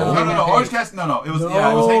 No. Orange Cassidy. No. It was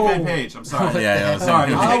Hangman Page. I'm sorry. It was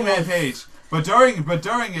Hangman Page. But during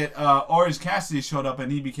it, Orange Cassidy showed up and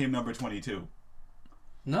he became number 22.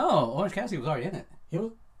 No, Orange Cassidy was already in it.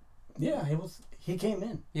 Yeah, he came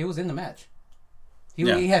in. He was in the match.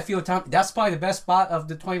 Yeah. He had few time. That's probably the best spot of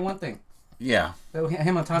the 21 thing. Yeah.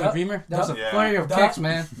 Him on Tommy Dreamer. That was a Yeah. flurry of kicks,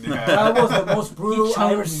 man. Yeah. That was the most brutal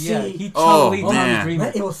I ever Yeah, seen. he Oh, totally man. Tommy Dreamer.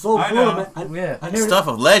 Man, it was so I brutal, know. man. Yeah. I never, Stuff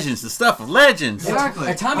of legends. The stuff of legends. Exactly.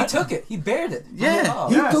 And Tommy took it. He bared it. Yeah. Oh.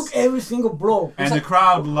 he Yes. took every single blow. And the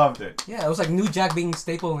crowd loved it. Yeah, it was like New Jack being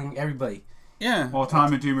stapling everybody Yeah. Well,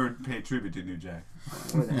 Tommy Dreamer paid tribute to New Jack.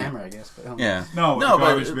 with a hammer, I guess. But, Yeah. No, No, a but-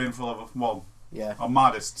 garbage bin full of yeah. a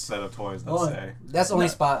modest set of toys. Let's Oh, say. That's the only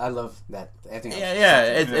spot I love. That everything. Yeah, else. yeah.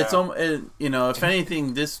 It's Yeah. you know, if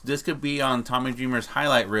anything, this could be on Tommy Dreamer's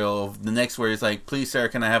highlight reel of the next where he's like, "Please, sir,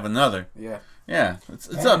 can I have another?" Yeah. Yeah, it's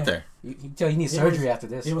Yeah. up there. You tell you need It surgery was- after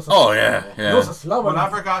this. It was a, Oh yeah, It was yeah. a slobber. When I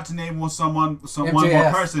forgot to name one more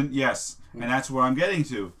MJF. person, yes, and that's where I'm getting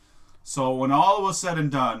to. So when all was said and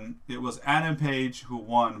done, it was Adam Page who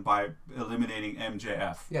won by eliminating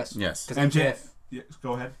MJF. Yes. Yes. Because MJF. Yeah,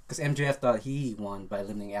 go ahead. Because MJF thought he won by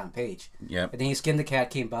eliminating Adam Page. Yep. And then he skinned the cat,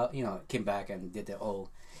 came back and did the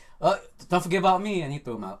don't forget about me, and he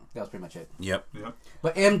threw him out. That was pretty much it. Yep. Yep.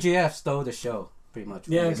 But MJF stole the show, pretty much.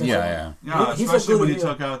 Yeah, Yeah, yeah. Yeah, He's a especially good when he heel.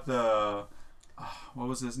 took out the what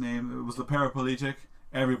was his name? It was the paraplegic.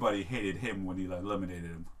 Everybody hated him when he eliminated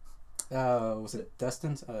him. Was it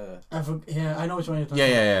Dustin's? yeah, I know which one you're talking Yeah,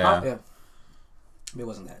 yeah, about. yeah. Yeah. It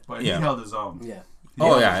wasn't that. But Yeah. he held his own. Yeah. He Oh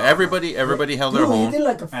held yeah, his own. everybody held their Dude, he own. did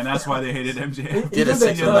like a And that's why they hated MJF. He Did a did the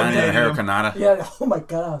single job. line in Yeah. a Hurricanrana. Yeah, oh my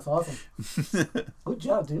god, that's awesome. Good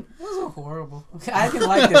job, dude. It was so horrible. I didn't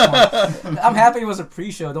like this one. I'm happy it was a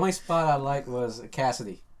pre-show. The only spot I liked was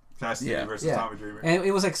Cassidy. Cassidy Yeah. versus Yeah. Tommy Dreamer. And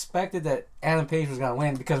it was expected that Adam Page was going to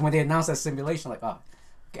win because when they announced that simulation, like,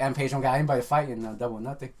 Adam Page don't got anybody fighting Double or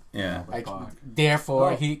Nothing. Yeah. Like, Fuck.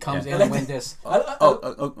 therefore, Oh, he comes yeah. in and win this. I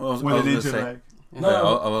was With an gonna inch of say. leg.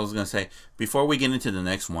 No. I was gonna say before we get into the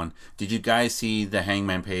next one, did you guys see the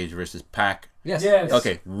Hangman Page versus Pac? Yes. Yes.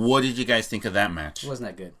 Okay, what did you guys think of that match? It wasn't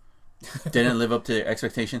that good. Didn't live up to the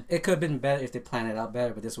expectation. It could have been better if they planned it out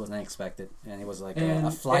better, but this wasn't expected. And it was like And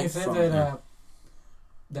a flight he said from...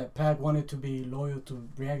 that Pac wanted to be loyal to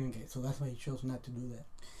Dragon Gate, so that's why he chose not to do that.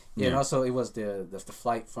 Yeah, and also it was the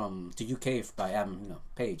flight from to UK by Adam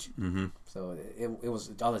Page. Mm-hmm. So it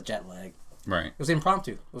was all the jet lag. Right. It was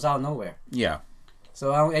impromptu. It was out of nowhere. Yeah.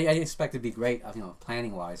 So I didn't expect it to be great,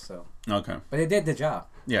 planning wise. So, Okay. but it did the job.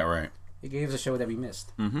 Yeah. Right. It gave us a show that we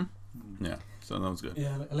missed. Mm-hmm. Yeah. So that was good.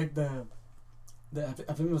 Yeah, I like the I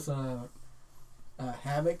think it was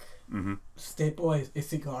Havoc Mm-hmm. staple a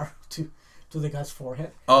cigar to the guy's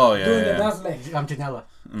forehead. Oh yeah. Doing the yeah. dance leg. I'm Janela.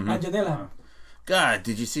 Mhm. And Janela. God,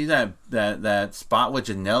 did you see that spot where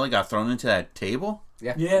Janela got thrown into that table?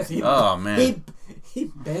 Yeah. Yes, he Oh man. he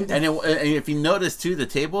bent it. And if you notice too, the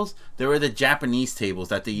tables, they were the Japanese tables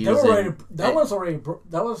that they use. They were already, in, that was already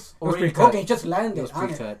that was already pre-cut. broken. He just landed It was on it.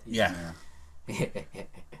 pre-cut. Yeah. Yeah.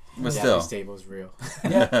 But Yeah, still. this table is real.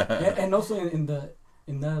 Yeah, and also in that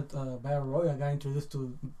battle royal, I got introduced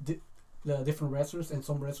to the different wrestlers and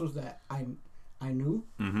some wrestlers that I knew,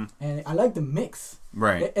 Mm-hmm. and I like the mix.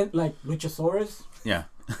 Right. And like Luchasaurus, Yeah.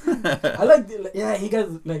 I like he got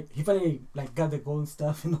he finally got the gold and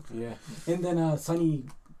stuff, Yeah. And then Sunny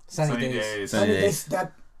Sunny Days. Sunny Sunny Days. Days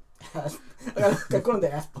that I call him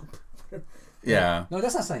the ass pump. Yeah. No,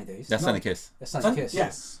 that's not Sunny Days. That's No. not a kiss. That's Sunny Sunny- Kiss.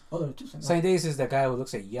 yes. Oh, there were two Sunny. Sunny Days is the guy who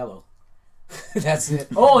looks like yellow. That's it.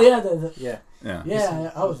 Oh yeah, Yeah. Yeah.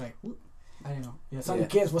 yeah. I was like, "Who?" I don't know. Yeah, Sunny Yeah.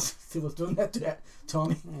 Kiss was doing that to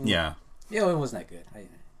Tommy. Yeah. Yeah, it wasn't that good.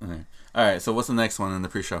 Okay. All right. So what's the next one in the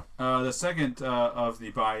pre-show? The second of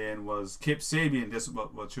the buy-in was Kip Sabian. This is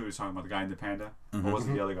what Chewie was talking about, the guy in the panda. Mhm. Or was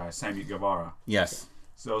it the other guy, Sammy Guevara? Yes.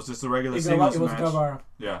 So it was just a regular It singles was match. Guevara.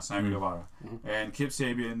 Yeah, Sammy Mhm. Guevara. Mhm. And Kip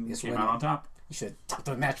Sabian Yes, came winner. out on top. You should talk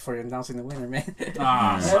to the match before you're announcing the winner, man.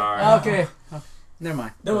 Ah, Mhm. sorry. Okay. Oh, never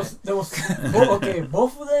mind. There was okay.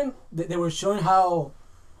 Both of them they were showing how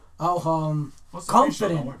What's the confident. pre-show?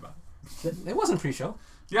 Don't worry about it. It wasn't pre-show.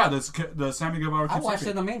 Yeah, the Sammy Guevara I Kip watched it Sabian.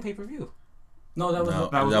 on the main pay-per-view. no that was No,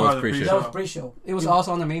 That was that part was of the pre-show. that was pre-show. It was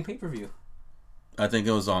also on the main pay-per-view. I think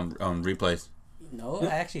it was on replays. No, I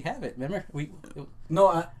actually have it. Remember?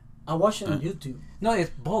 No, I watched it on YouTube. No, it's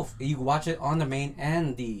both. You can watch it on the main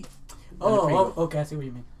and the. Oh, okay, I see what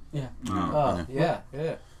you mean. Yeah. Oh, yeah.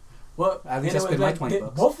 Well, At least I anyway, spent my 20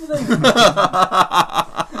 bucks. Both of them.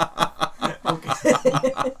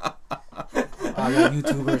 Oh, yeah,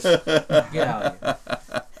 YouTubers. Get out of here.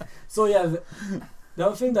 So yeah, the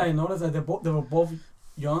other thing that I noticed that they were both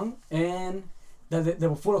young and that they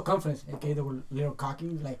were full of confidence. Okay, they were a little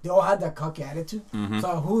cocky, like they all had that cocky attitude. Mm-hmm.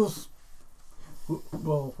 So who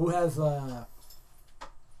has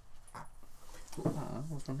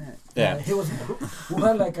What's from that? Yeah. he was who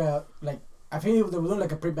had like I think they were doing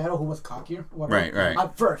like a pre-battle who was cockier. Whatever, Right.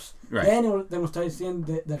 At first. Right. Then we started seeing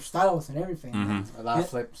their styles and everything. Mm-hmm. A lot of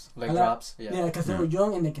flips, leg drops. Yeah, because they were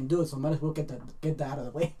young and they can do it, so might as well get that out of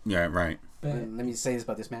the way. Yeah, right. But Let me say this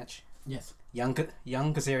about this match: yes. young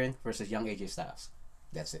Kazarian versus young AJ Styles.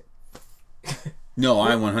 That's it. No,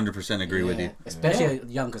 I 100% agree with you. Especially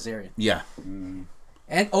young Kazarian. Yeah.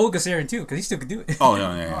 And old Kazarian too, because he still could do it. Oh,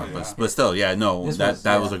 yeah. Oh, yeah. But still, yeah, no, This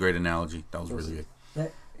that was was a great analogy. That was really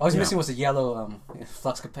good. All I was missing was a yellow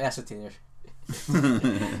flux capacitor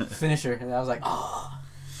finisher, and I was like, oh,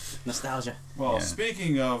 nostalgia. Well, Yeah.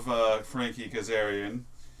 speaking of Frankie Kazarian,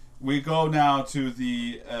 we go now to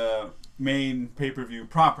the main pay-per-view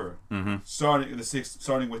proper, starting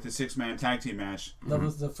with the 6-man tag team match. That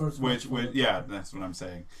was the first Which that's what I'm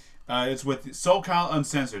saying. It's with SoCal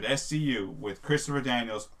Uncensored (SCU) with Christopher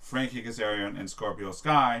Daniels, Frankie Kazarian, and Scorpio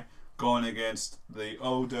Sky going against the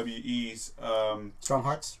OWE's Strong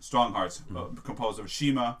Hearts. Strong Hearts, composed of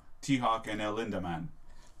Shima, T-Hawk, and Lindaman.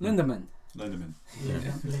 Lindemann.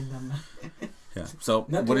 Yeah. So,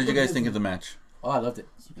 Not what did you guys too think of the match? Oh, I loved it.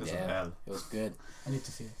 Because of Yeah, L. it was good. I need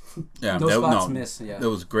to see it. Yeah, No spots missed. Yeah. It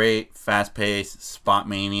was great, fast paced, spot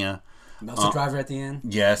mania. Meltzer driver at the end.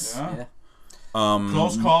 Yes. Yeah. Yeah.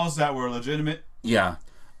 Close calls that were legitimate. Yeah.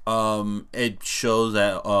 It shows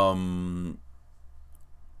that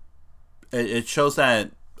it shows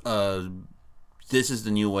that this is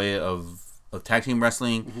the new way of tag team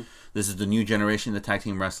wrestling. Mm-hmm. This is the new generation of tag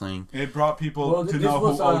team wrestling. It brought people to this know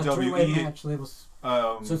was who a three-way OWE. match. It was,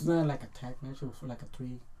 so it's not like a tag match. It was like a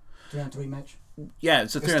 3-on-3 match. Yeah,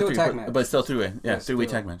 it's a It's 3 on still a 3, tag match. but it's still 3-way. Yeah, It's 3-way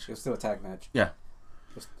still- tag match. It's still a tag match. Yeah.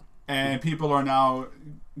 And people are now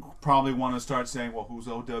probably want to start saying, well, who's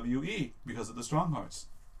OWE? Because of the Strong Hearts.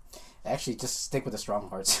 Actually, just stick with the Strong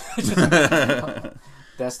Hearts.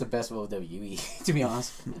 That's the best of OWE, to be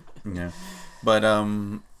honest. Yeah, but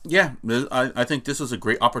yeah, I think this was a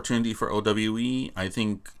great opportunity for OWE. I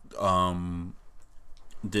think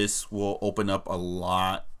this will open up a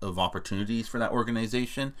lot of opportunities for that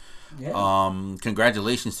organization. Yeah.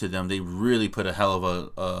 Congratulations to them. They really put a hell of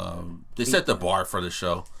a they set the bar for the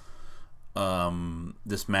show.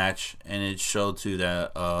 This match, and it showed too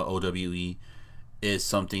that OWE is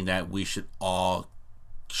something that we should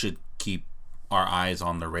keep our eyes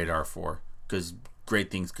on the radar for, because great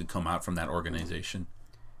things could come out from that organization.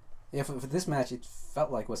 Yeah, for this match, it felt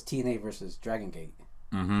like it was TNA versus Dragon Gate.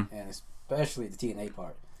 Mm-hmm. And especially the TNA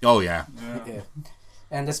part. Oh yeah. Yeah.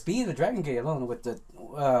 And the speed of the Dragon Gate alone,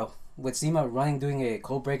 with Zima doing a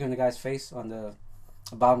cold breaker in the guy's face on the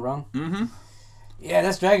bottom rung. Mm-hmm. Yeah,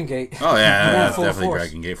 that's Dragon Gate. Oh yeah, Going that's full definitely force.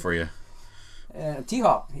 Dragon Gate for you.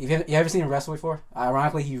 T-Hawk, you ever seen him wrestle before?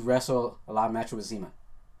 Ironically, he wrestled a lot of matches with Zima.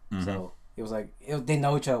 Mm-hmm. So it was like they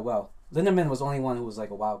know each other well. Lindemann was the only one who was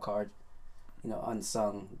like a wild card,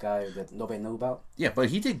 unsung guy that nobody knew about. Yeah, but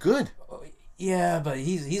he did good. Yeah, but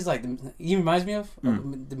he's like he reminds me of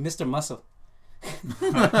the Mr. Muscle.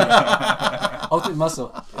 Ultimate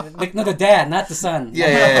Muscle. Like, no, the dad, not the son.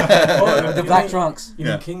 Yeah. Oh, the black trunks. You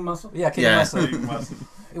mean King Muscle? Yeah, King Yeah. Muscle.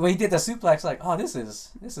 When he did the suplex, like, oh, this is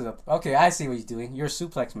okay. I see what you're doing. You're a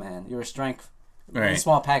suplex man. You're a strength, Right.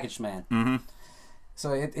 small package man. Mm-hmm.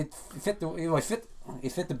 So it fit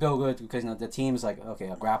the bill good, because the team is like, okay,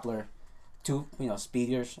 a grappler, two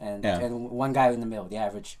speeders, and one guy in the middle, the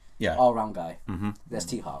average all around guy. Mm-hmm. That's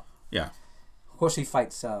T-Hawk. Yeah. Of course, he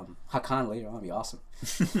fights Hakan later on. It'd be awesome.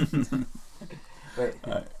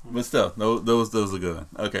 But still, those are good.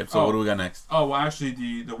 Okay, so what do we got next? Oh, well,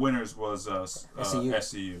 actually, the winners was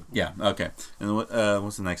SCU. Yeah. Okay. And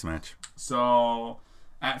what's the next match? So,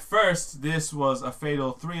 at first, this was a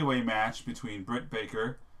fatal 3-way match between Britt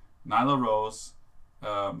Baker, Nyla Rose,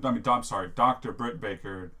 Dr. Britt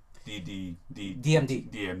Baker, DMD,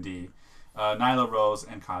 Nyla Rose,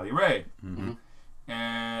 and Kylie Ray. Mm-hmm.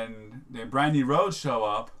 And then Brandy Rhodes show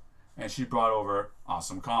up, and she brought over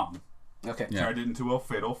Awesome Kong. Okay. Yeah. Turned it into a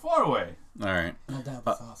fatal 4-way. All right. No, that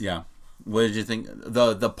was awesome. Yeah. What did you think?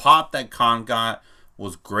 The pop that Khan got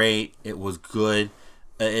was great. It was good.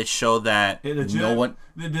 It showed that no one.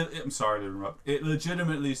 I'm sorry to interrupt. It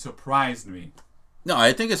legitimately surprised me. No,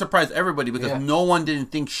 I think it surprised everybody because no one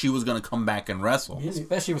didn't think she was gonna come back and wrestle.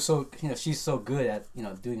 Especially with she's so good at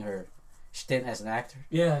doing her stint as an actor.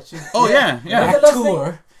 Yeah.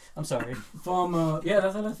 Actor. I'm sorry. That's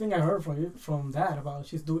the last thing I heard from that about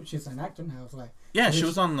she's an actor now. It's like She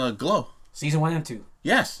was on the Glow. Season 1 and 2.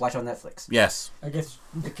 Yes. Watch on Netflix. Yes. I guess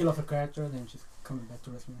they kill off a character and then she's coming back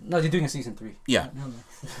to wrestling. No, they're doing a season 3. Yeah. No.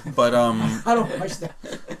 But I don't watch that.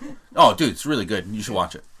 Oh, dude, it's really good. You should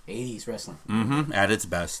watch it. 80s wrestling. Mm-hmm. At its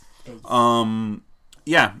best.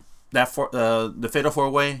 Yeah. That the Fatal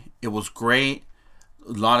 4-Way. It was great.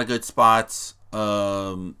 A lot of good spots.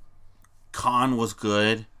 Khan was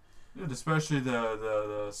good. Yeah, especially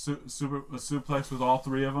the suplex with all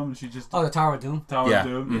three of them. And she just the Tower of Doom. Tower Yeah. of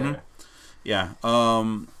Doom. Mhm. Yeah.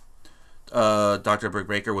 Yeah. Dr. Britt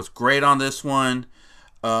Baker was great on this one.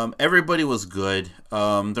 Everybody was good.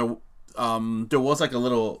 There was like a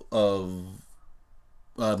little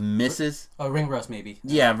misses. Ring rust maybe.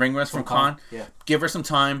 Yeah, ring rust from Khan. Yeah. Give her some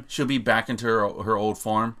time. She'll be back into her old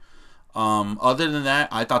form. Other than that,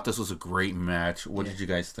 I thought this was a great match. What did you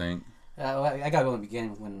guys think? I got to go in the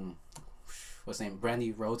beginning when what's her name,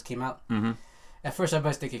 Brandy Rhodes came out. Mm-hmm. At first,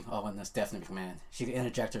 everybody's thinking, "Oh, and that's Stephanie McMahon. She could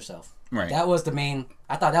interject herself." Right. That was the main.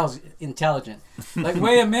 I thought that was intelligent. Like,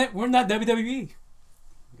 wait a minute, we're not WWE.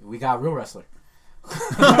 We got a real wrestler.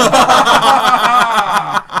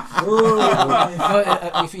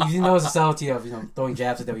 If you know the subtlety of throwing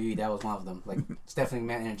jabs at WWE, that was one of them. Like Stephanie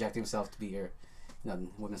McMahon interjecting himself to be her,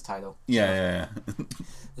 women's title. Yeah.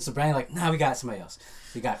 So Brandy like, nah, we got somebody else.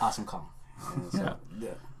 We got Awesome Kong.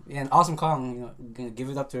 And Awesome Kong, gonna give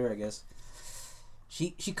it up to her, I guess.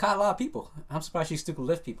 She caught a lot of people. I'm surprised she still could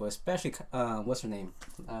lift people, especially what's her name?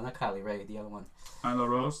 Not Kylie Ray, the other one. Nyla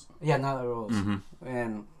Rose. Yeah, Nyla Rose. Mm-hmm.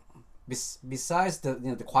 And besides the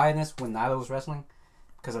the quietness when Nyla was wrestling,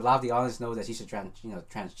 because a lot of the audience know that she's a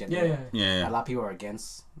transgender. Yeah. A lot of people are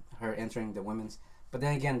against her entering the women's. But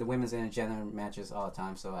then again, the women's intergender matches all the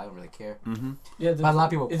time, so I don't really care. Mm-hmm. Yeah, but a lot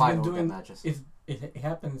of people fight over the matches. It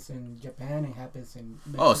happens in Japan. It happens in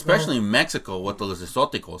Mexico. Oh, especially in Mexico with those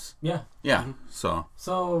exóticos. Yeah. Yeah. Mm-hmm.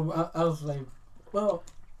 So I was like, well,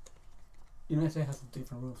 United States has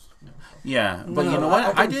different rules. Yeah, but you know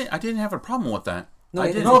what? I didn't have a problem with that. No,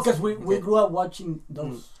 because we grew up watching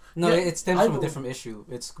those. No, it stems from a different issue.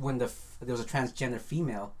 It's when there was a transgender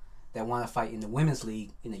female that wanted to fight in the women's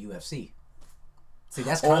league in the UFC. See,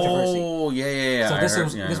 that's controversy. Oh, yeah. So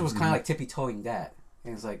this was kind of like tippy-toeing that.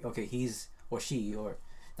 And it's like, okay, he's or she or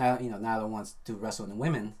neither wants to wrestle in the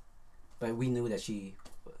women, but we knew that she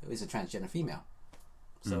is a transgender female.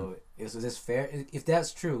 So is this fair? If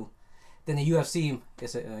that's true, then the UFC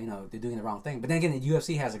is they're doing the wrong thing. But then again, the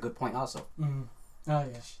UFC has a good point also. Mm. Oh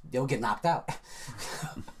yeah, they'll get knocked out.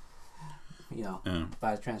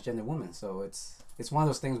 By a transgender woman. So it's one of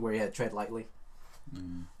those things where you had to tread lightly.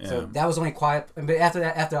 Yeah. So that was only quiet. But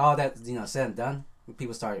after all that said and done,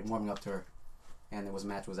 people started warming up to her, and the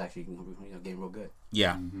match was actually getting real good.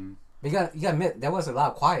 Yeah. Mm-hmm. But you got to admit there was a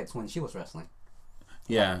lot of quiets when she was wrestling.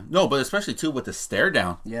 Yeah. No, but especially too with the stare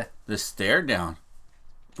down. Yeah. The stare down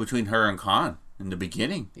between her and Khan in the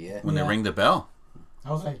beginning. Yeah. When they ring the bell.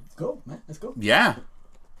 I was like, go, man, let's go. Yeah.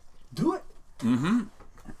 Do it. Mm-hmm.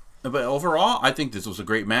 But overall, I think this was a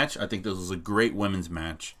great match. I think this was a great women's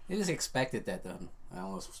match. It is expected that I don't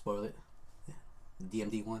want to spoil it. The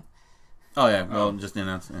DMD one. Oh yeah, well, just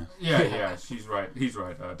announced. Yeah, she's right. He's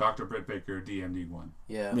right. Dr. Britt Baker, DMD1.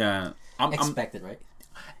 Yeah. Yeah. Expected, right?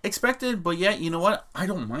 Expected, but yet, you know what? I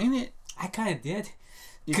don't mind it. I kind of did.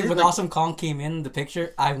 Because when Awesome Kong came in the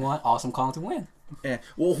picture, I want Awesome Kong to win. Yeah.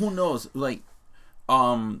 Well, who knows? Like,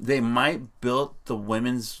 they might build the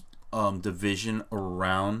women's division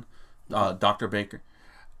around Dr. Baker.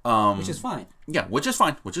 Which is fine. Yeah, which is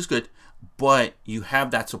fine, which is good. But you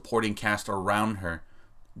have that supporting cast around her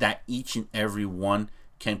that each and every one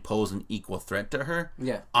can pose an equal threat to her.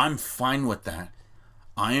 Yeah. I'm fine with that.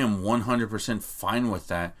 I am 100% fine with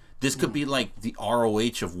that. This could be like the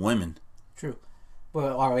ROH of women. True.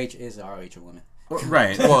 Well, ROH is the ROH of women.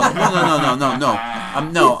 Right. Well,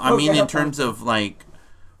 no. I mean, in terms of like.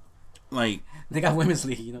 They got women's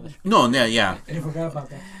league, No, yeah. I forgot about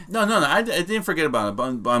that. No. I didn't forget about it,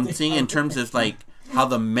 but I'm seeing in terms of like how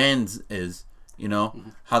the men's is,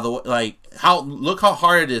 how look how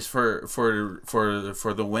hard it is for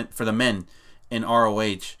the men in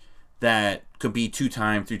ROH that could be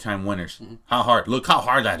 2-time, 3-time winners. Mm-hmm. How hard? Look how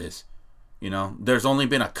hard that is. There's only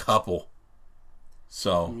been a couple.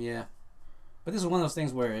 So yeah, but this is one of those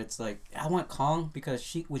things where it's like I want Kong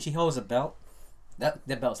because when she holds a belt.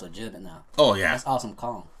 That belt's legitimate now. Oh yeah, that's Awesome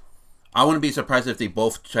Kong. I wouldn't be surprised if they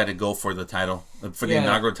both try to go for the title, for the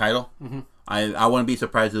inaugural title. Mm-hmm. I wouldn't be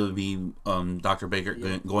surprised if it would be Dr. Baker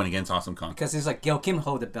going against Awesome Kong. Because it's like Gail Kim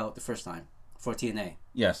held the belt the first time for TNA.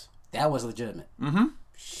 Yes, that was legitimate. Mm-hmm.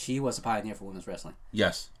 She was a pioneer for women's wrestling.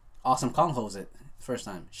 Yes, Awesome Kong holds it the first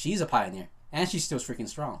time. She's a pioneer, and she's still freaking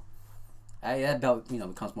strong. That belt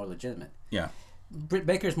becomes more legitimate. Yeah. Britt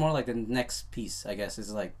Baker's more like the next piece, I guess.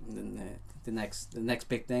 Is like the next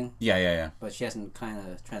big thing. Yeah. But she hasn't kind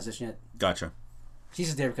of transitioned yet. Gotcha. She's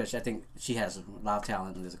just there because I think she has a lot of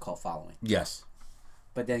talent and there's a cult following. Yes.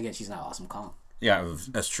 But then again, she's not Awesome Kong. Yeah,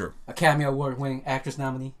 that's true. Academy Award winning actress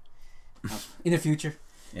nominee in the future.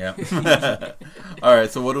 Yeah. All right.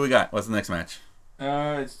 So what do we got? What's the next match?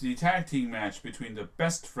 It's the tag team match between the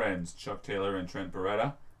best friends, Chuck Taylor and Trent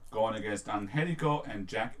Beretta, going against Angelico and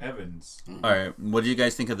Jack Evans. All right. What do you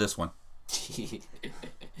guys think of this one?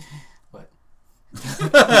 What? We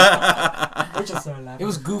just started laughing. It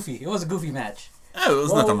was goofy. It was a goofy match. Oh, there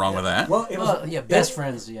was nothing wrong with that. Well, it was Well, yeah, best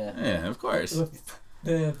friends. Yeah. Yeah, of It course. was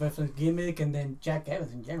the best friend gimmick and then Jack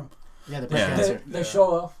Evans in general. Yeah, the Yeah. best friends. The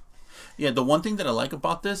show off. Yeah, the one thing that I like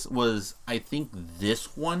about this was I think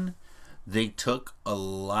this one they took a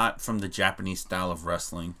lot from the Japanese style of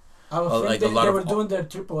wrestling. I was Like thinking a lot they of- were doing the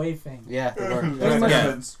AAA thing. Yeah, they were. Jack Yeah.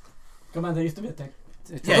 Evans. Come on, there used to be a tag.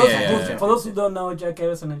 Yeah. For those who don't know, Jack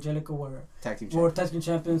Evans and Angelico were Tag team were champions. tag team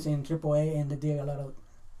champions in AAA, and they did a lot of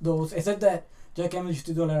those. Except that Jack Evans used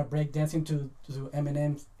to do a lot of break dancing to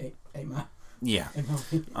Eminem's "Hey Man." Yeah. But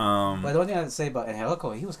the only thing I would say about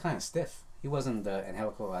Angelico, he was kind of stiff. He wasn't the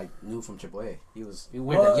Angelico I knew from AAA. He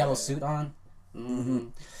wore that yellow suit on. Mm-hmm.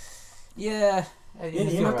 Yeah.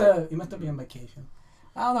 He must have been on vacation.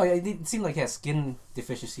 I don't know. It seemed like he had skin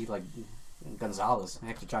deficiency, like Gonzalez,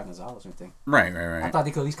 Hector John Gonzalez or anything. Right. I thought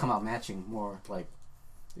they could at least come out matching more, like,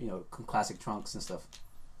 classic trunks and stuff.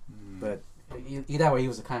 But either way, he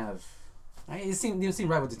was a kind of. It didn't seem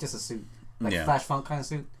right with just a suit, like Flash Funk kind of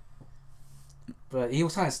suit. But he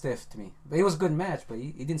was kind of stiff to me. But it was a good match. But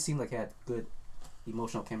he didn't seem like he had good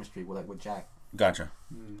emotional chemistry with Jack. Gotcha.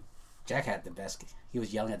 Jack had the best. He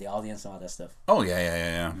was yelling at the audience and all that stuff. Oh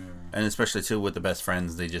yeah. And especially too with the best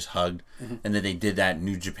friends, they just hugged, and then they did that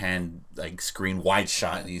New Japan like screen wide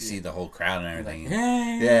shot, and you see the whole crowd and everything. Like,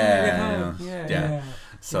 hey, Yeah.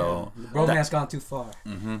 So romance gone too far.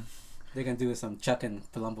 Mm-hmm. They're gonna do some Chuck and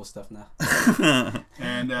Palumbo stuff now.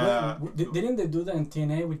 And Didn't they do that in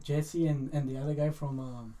TNA with Jesse and the other guy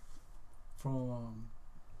from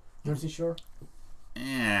Jersey Shore?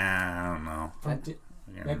 Yeah, I don't know.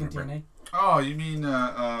 Back in TNA. oh, you mean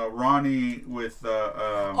Ronnie with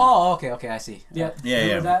Oh, okay, I see. Yeah.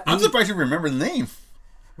 Yeah. That? I'm surprised you remember the name.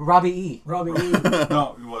 Robbie E. Robbie E.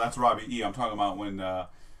 no, well that's Robbie E. I'm talking about when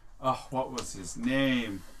what was his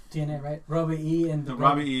name? TNA, right? Robbie E. and The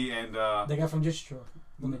Robbie E. and the guy from Jersey Shore.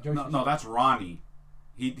 From the Jersey no, Shore. that's Ronnie.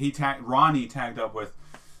 Ronnie tagged up with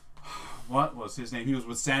what was his name? He was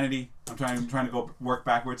with Sanity. I'm trying to go work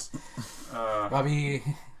backwards. Robbie E.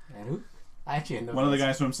 And who? I actually know One of the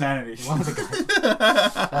guys from Sanity. One of the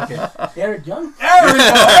guys. Okay. Eric Young? Eric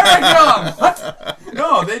Young!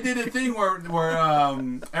 No, they did a thing where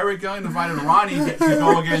Eric Young invited Ronnie to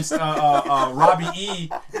go against Robbie E.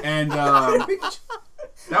 And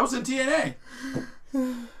that was in TNA.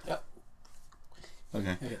 Yep.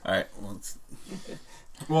 Okay. All right.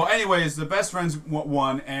 Well, anyways, the best friends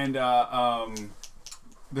won, and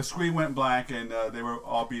the screen went black, and they were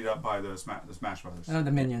all beat up by the Smash Brothers. The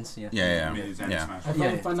Minions, yeah. Yeah. Minions and Yeah. Smash I Brothers.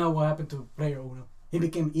 finally found out what happened to Player Uno. He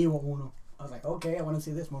became Evo Uno. I was like, okay, I want to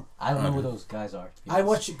see this more. I don't know who those guys are. I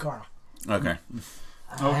watched Shikara. Okay.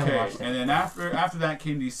 I haven't Okay, watched that. and then after that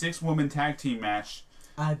came the 6-woman tag team match.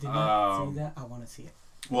 I did not see that. I want to see it.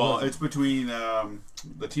 Well, it's between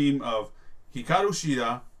the team of Hikaru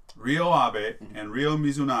Shida, Ryo Abe, and Ryo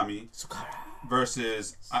Mizunami Sukara.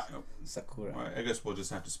 versus. Sakura. I guess we'll just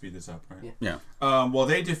have to speed this up, right? Yeah. Well,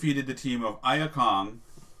 they defeated the team of Aya Kong,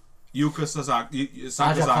 Yuka Aja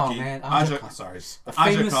Sakazaki, Kong, man. Aja Kong. sorry, The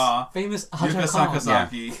Aja Kong, famous Aja Yuka Kong.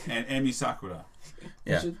 Sakazaki, and Emi Sakura.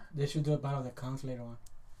 Yeah. They should do a battle of the Kongs later on.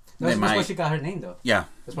 That's might. where she got her name, though. Yeah.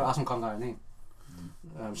 That's where Awesome Kong got her name.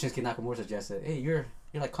 Shinsuke Nakamura suggested, "Hey, you're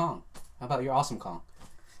like Kong. How about you're Awesome Kong?"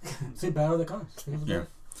 See, battle of the Kongs. Yeah.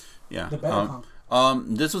 Yeah. The better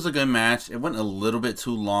Kong. This was a good match. It went a little bit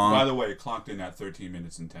too long. By the way, it clocked in at 13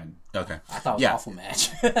 minutes and 10. Okay. I thought it was an awful match.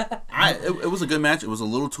 It was a good match. It was a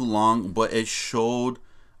little too long, but it showed,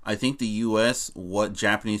 I think, the U.S. what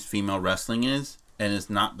Japanese female wrestling is, and it's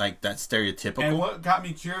not like that stereotypical. And what got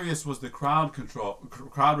me curious was the crowd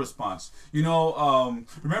response. You know,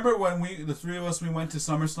 remember when the three of us, we went to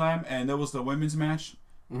SummerSlam and there was the women's match?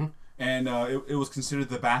 Mm-hmm. And it was considered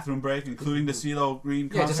the bathroom break, including the CeeLo Green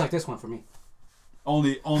Yeah, just like this one for me.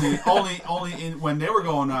 Only when they were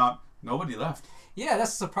going out, nobody left. Yeah,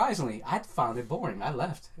 that's surprisingly. I found it boring. I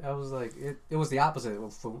left. I was like, it was the opposite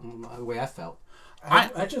from the way I felt.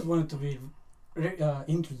 I just wanted to be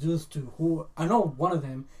introduced to who I know one of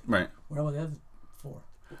them. Right. What about the other four?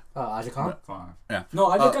 Aja Kong? 5.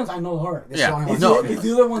 No, Aja Kong, I know her. This Yeah. showing It's, was- it's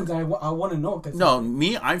the other ones that I want to know. Cause No,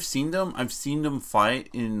 me, I've seen them. I've seen them fight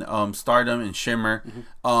in Stardom and Shimmer.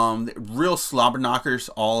 Real slobber knockers,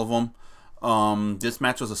 all of them. This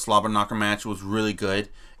match was a slobber knocker match. It was really good.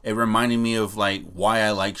 it reminded me of like why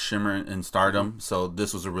I like Shimmer and Stardom. So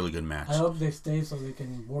this was a really good match. I hope they stay so they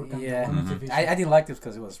can work on Yeah, the women's division. I didn't like this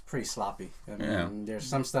because it was pretty sloppy. I mean, Yeah. there's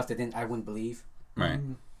some stuff that I wouldn't believe. Right.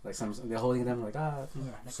 Like they're holding them like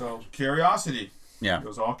So curiosity. Yeah. It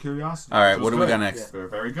was all curiosity. All right. Which was What do we good. got next? Very,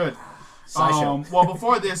 very good. sideshow. Well,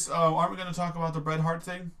 before this, aren't we going to talk about the Bret Hart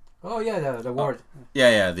thing? Oh yeah, the award.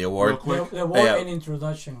 Yeah. The award. Real quick. The award Yeah. and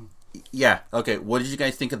introduction. Yeah. Okay. What did you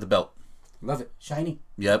guys think of the belt? Love it. Shiny.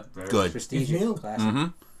 Yep. Very Good. Prestigious. It's new. Classic. Mm-hmm.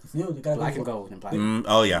 It's new. They got Black a and good, gold and black.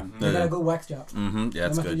 Oh yeah. they got a good wax job. Mm-hmm. Yeah, that's They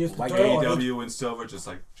must have good. used the White throw or- AEW and silver, just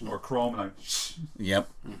like or chrome, like Yep.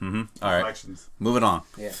 Mm-hmm. All right. reflections. Moving on.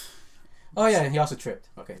 Yeah. Oh yeah, he also tripped.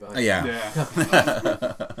 Okay, go ahead. Yeah.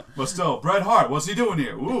 Yeah. But still, Bret Hart, what's he doing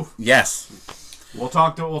here? Oof. Yes. We'll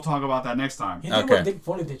talk about that next time. He did Okay. what Dick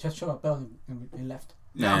Foley did. Just show up and left.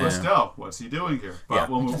 Yeah, Yeah. but still, what's he doing here? But Yeah.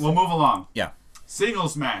 we'll move along. Yeah.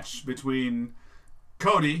 Singles match between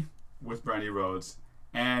Cody with Brandy Rhodes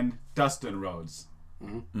and Dustin Rhodes.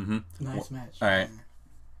 Mm-hmm. Nice match. All right.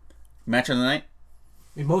 Match of the night.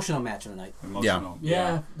 Emotional match of the night. Emotional.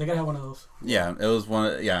 Yeah, they gotta have one of those. Yeah. It was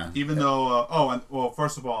one. Yeah. Even though,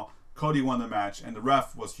 first of all, Cody won the match, and the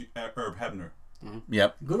ref was Herb Hebner.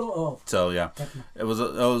 Yep. Good old. So yeah, it was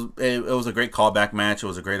a great callback match. It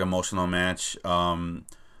was a great emotional match.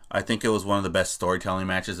 I think it was one of the best storytelling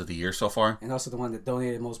matches of the year so far. And also the one that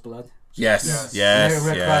donated most blood. Yes.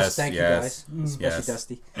 Red Cross, thank you guys, especially Yes.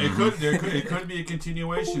 Dusty. It could be a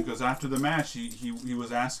continuation because after the match, he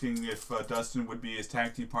was asking if Dustin would be his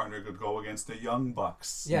tag team partner could go against the Young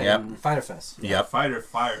Bucks. Yeah, Yep. and Fighter Fest. Yep. Fighter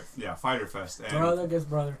Fest. And Brother against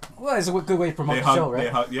brother. Well, it's a good way to promote they the show, hugged, right? they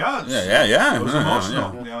hugged, yeah. Yeah. It was Yeah.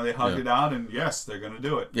 emotional. Yeah. You know, they hugged it out, and yes, they're gonna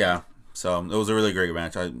do it. Yeah. So it was a really great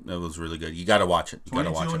match. It was really good. You got to watch it. You got to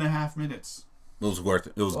 22 watch and it. a half minutes. It was worth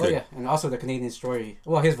it. It was Oh good. yeah, and also the Canadian story.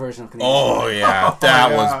 Well, his version of Canadian Oh story. yeah, that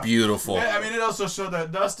Yeah. was beautiful. Yeah, I mean, it also showed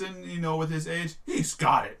that Dustin, you know, with his age, he's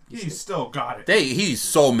got it. He's still got it. He's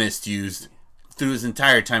so misused through his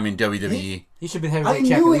entire time in WWE. He should be I heavyweight knew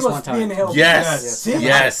champion at he least one was being time. held Yes. back. Yes. See,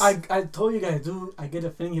 Yes. I told you guys, dude, I get a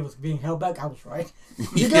feeling he was being held back. I was right. You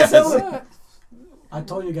Yes. guys know it. I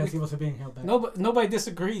told you guys he was being held back. Nobody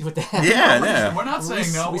disagrees with that. Yeah. We're not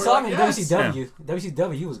saying no. We We're saw like, him in yes. WCW.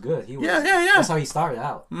 WCW, he was good. He was, Yeah. That's how he started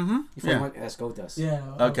out. Mm-hmm. Before Yeah. he went as Goldust. Yeah.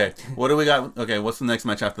 Okay. What do we got? Okay. What's the next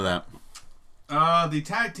match after that? The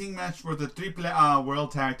tag team match for the AAA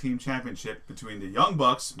World Tag Team Championship between the Young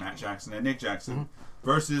Bucks, Matt Jackson and Nick Jackson,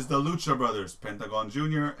 versus the Lucha Brothers, Pentagon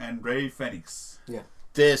Jr. and Rey Fenix. Yeah.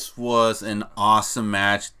 This was an awesome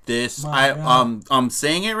match. My God. I'm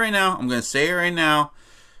saying it right now. I'm gonna say it right now.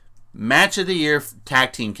 Match of the year,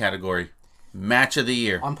 tag team category. Match of the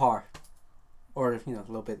year. On par. Or, a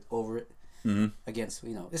little bit over it. Mm-hmm. Against,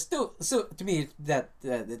 it's still to me, that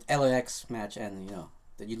the LAX match and,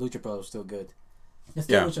 the Lucha Brothers still good. It's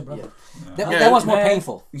Yeah. still Lucha brother. That, Yeah. that was more Man.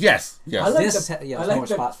 painful. Yes. I Yes. like This the, is- yeah, I it's like more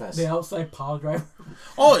spot fest. the outside power driver.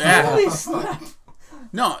 Oh yeah. Holy snap.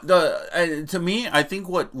 No. To me, I think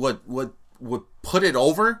what put it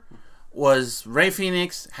over was Rey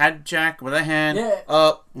Fenix had Jack with a hand Yeah.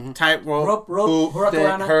 up, tight rope, Rope,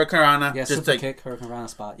 Hurricanrana. Hurricanrana, Yeah, just super like kick, Hurricane Rana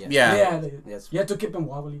spot. Yeah. yeah. Yes. You have to keep him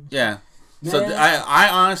wobbly. Yeah. So Man. I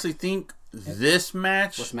honestly think this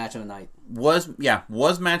match What's match of the night? was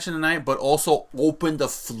match of the night, but also opened the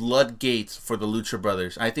floodgates for the Lucha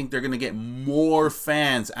Brothers. I think they're gonna get more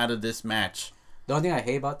fans out of this match. The only thing I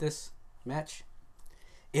hate about this match,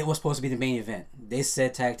 it was supposed to be the main event. They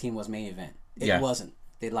said tag team was main event. It Yeah. wasn't.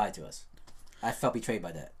 They lied to us. I felt betrayed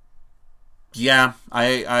by that. Yeah,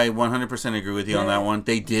 I 100% agree with you on Yeah. that one.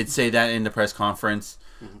 They did say that in the press conference.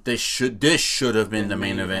 This should have been the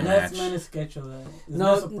main event Last match. minute schedule. It's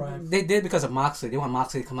no surprise. They did because of Moxley. They want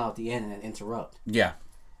Moxley to come out at the end and interrupt. Yeah,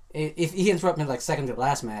 If he interrupted like second to the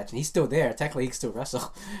last match and he's still there, technically he can still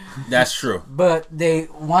wrestle. that's true. But they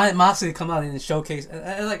wanted Moxley to come out and showcase.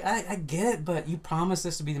 I get it, but you promised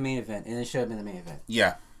this to be the main event, and it should have been the main event.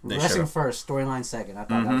 Yeah, they should Wrestling have. first, storyline second. I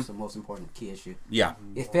thought that was the most important key issue. Yeah.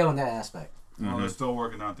 It failed in that aspect. Well, they're still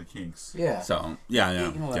working out the kinks. Yeah. So yeah.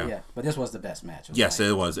 You know what, yeah. But this was the best match. of the Yes, night.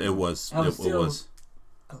 it was. It was. I was It still- was.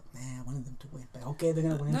 Oh man, I wanted them to win. But okay, they're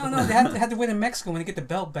gonna win. No, they had to win in Mexico when they get the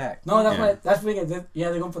belt back. No, that's Yeah. why. That's thinking. Yeah,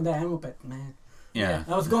 they're going for that animal pet, man. Yeah.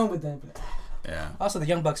 I was going with them. But, Yeah. Also, the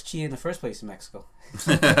Young Bucks cheated in the first place in Mexico.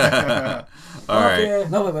 All right. okay.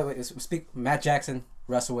 No, wait. Speak. Matt Jackson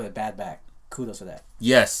wrestled with a bad back. Kudos for that.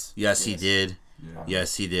 Yes, he did. Yeah.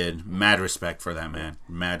 Yes, he did. Mad respect for that man.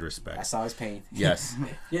 Mad I respect. saw his pain. Yes.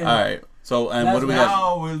 Yeah. All right. So, and what do we got?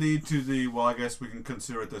 Now we lead to I guess we can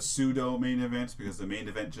consider it the pseudo main event because the main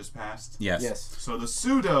event just passed. Yes. Yes. So the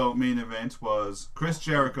pseudo main event was Chris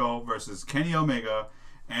Jericho versus Kenny Omega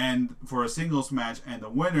and for a singles match, and the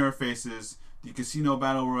winner faces the Casino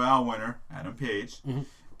Battle Royale winner, Adam Page,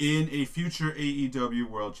 in a future AEW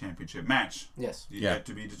World Championship match. Yes. Yet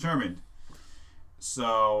to be determined.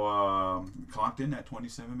 So, clocked in at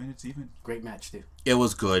 27 minutes even. Great match, too. It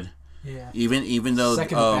was good. Yeah. Even though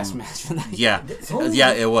Second best match of the night. Yeah, So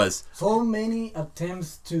yeah, it was. So many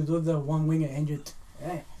attempts to do the one winger injured.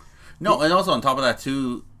 Hey. No, and also on top of that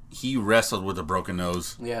too, he wrestled with a broken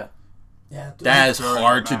nose. Yeah. Yeah. That is During the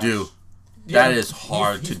hard to match. do. Yeah, That is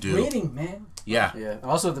hard he's to do. Bleeding, man. Yeah. Yeah.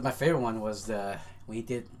 Also, my favorite one was when he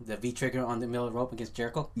did the V trigger on the middle of the rope against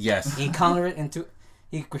Jericho. Yes. He countered it into.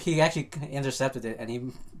 He actually intercepted it and he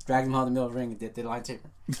dragged him out of the middle of the ring and did the line taper.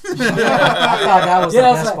 I thought that was the I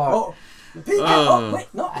was best like, part. oh, oh, wait,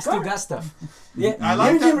 no, I still got stuff. Yeah, I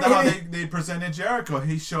like Jim that how really- they presented Jericho.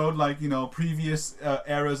 He showed previous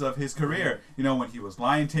eras of his career. When he was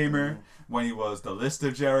Lion Tamer, when he was the List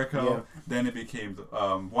of Jericho, then it became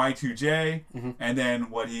Y2J, and then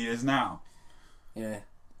what he is now. Yeah.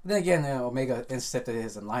 Then again, Omega intercepted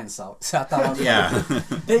his in line salt. So I thought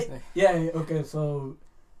that was Yeah. Okay, so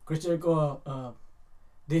Chris Jericho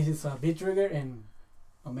did his beat trigger and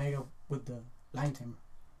Omega with the line tamer.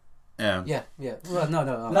 Yeah. Yeah. Well, no.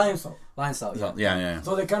 Line salt. Line salt. Yeah. Yeah.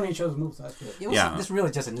 So they kind of each other's moves. That's good. It was This really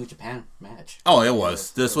just a New Japan match. Oh, it was.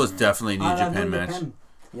 This was definitely a New Japan New match. Japan.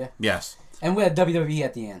 Yeah. Yes. And we had WWE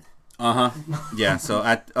at the end. Yeah. So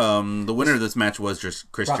at the winner of this match was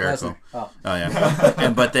just Chris Brock Jericho. Lesnar. Oh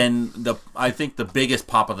yeah. But then I think the biggest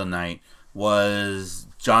pop of the night was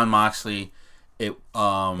Jon Moxley.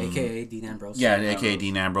 AKA Dean Ambrose. Yeah, AKA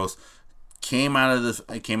Dean Ambrose came out of the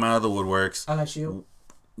woodworks. I like Shield.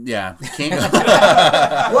 Yeah.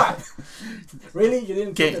 What? Really? You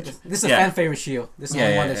didn't Okay. think that? This is a fan favorite Shield. This is the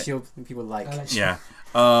Yeah, one yeah, that Shield people like. I like Shield.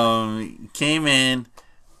 Yeah. Came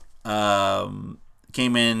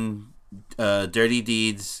in. Dirty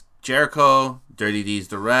Deeds Jericho. Dirty Deeds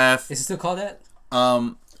the ref. Is it still called that?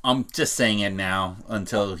 I'm just saying it now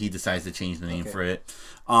until he decides to change the name for it.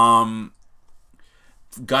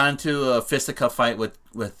 Got into a fisticuff fight with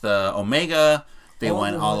Omega. They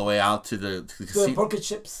went all the way out to the The pocket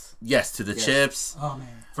chips. Yes, to the chips. Oh man.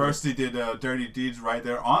 First, he did Dirty Deeds right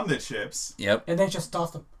there on the chips. Yep. And then just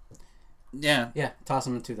toss them. Yeah. Yeah, toss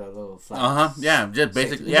them into the little flat. Yeah. Just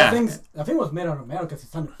basically. I Yeah. think it was made out of metal because it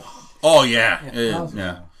sounded pop. Oh yeah.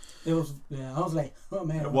 Yeah. It was. Yeah, I was like, oh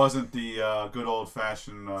man. It wasn't the good old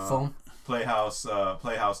fashioned Foam. playhouse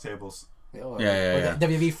tables. Or Yeah. the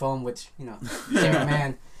WWE foam, which,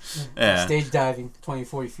 cameraman, Yeah. stage diving, 20,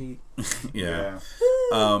 40 feet. Yeah.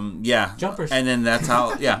 Yeah. Yeah. Jumpers. And then that's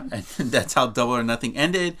how that's how Double or Nothing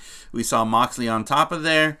ended. We saw Moxley on top of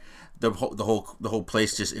there. The whole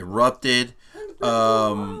place just erupted.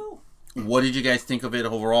 What did you guys think of it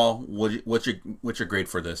overall? What's your grade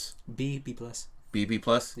for this? B plus. B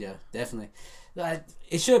plus? Yeah, definitely.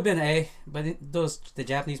 It should have been A, but the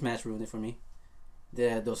Japanese match ruined it for me.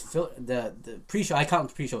 The pre-show, I count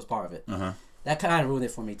the pre-show as part of it. That kind of ruined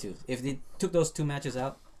it for me too. If they took those two matches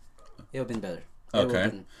out, it would have been better.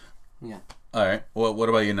 Okay. Yeah. All right. What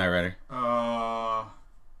about you, Knight Rider? A-.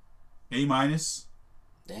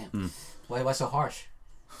 Damn. Why so harsh?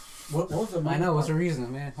 What was the I minus? know. What's the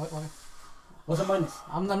reason, man? What's the minus?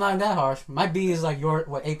 I'm not that harsh. My B is like your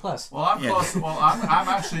A plus. Well, I'm close. Well,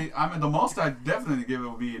 I'm the most I definitely give it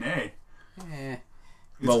would be an A. Yeah.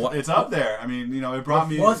 It's up there. I mean, it brought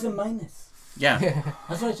me. What's the minus? Yeah.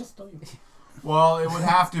 That's what I just told you. Well, it would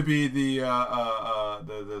have to be the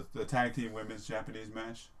tag team women's Japanese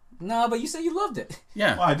match. No, but you said you loved it.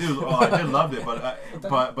 Yeah. Well, I do. Well, I did love it,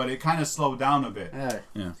 but it kind of slowed down a bit. Yeah.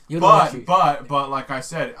 You know what you- But like I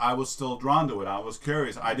said, I was still drawn to it. I was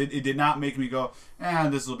curious. It did not make me go,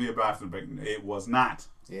 this will be a bad film. It was not.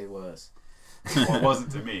 It was. Well, it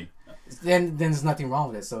wasn't to me. Then there's nothing wrong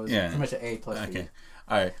with it. So it's Yeah. pretty much an A plus. for Okay. you.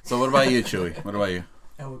 All right. So what about you, Chewy? What about you?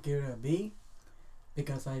 I will give it a B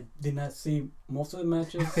because I did not see most of the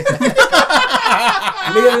matches.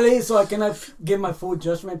 Literally, so I cannot give my full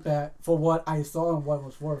judgment back for what I saw and what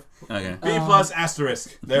was worth. Okay. B plus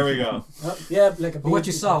asterisk. There we go. Yeah, like a B. But what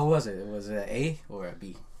you saw, what was it? Was it an A or a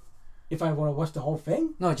B? If I want to watch the whole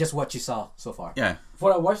thing, No, just what you saw so far. Yeah.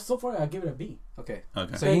 what I watched so far, I give it a B. Okay.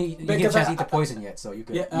 Okay. So you get a Because chance to eat the poison yet, so you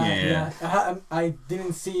could. Yeah, I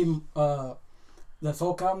didn't see the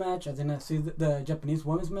Soul Cow match. I didn't see the Japanese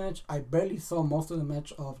women's match. I barely saw most of the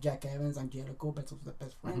match of Jack Evans and Jericho, best of the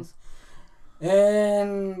best friends.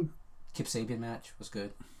 And Kip Sabian match was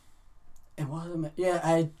good. what was the match? Yeah,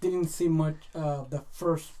 I didn't see much of the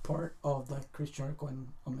first part of the Chris Jericho and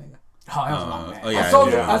Omega. Oh, that was a long match. Oh,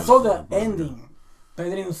 yeah. I saw the ending, but I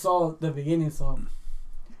didn't saw the beginning, so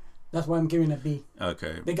that's why I'm giving a B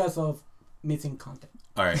Okay. because of missing content.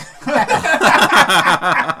 All right.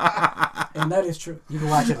 And that is true. You can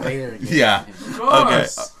watch it later. Again. Yeah. Of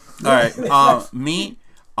course. Okay. All right. Me,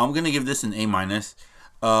 I'm gonna give this an A minus.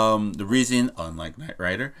 The reason, unlike Knight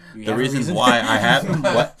Rider, the reason why I have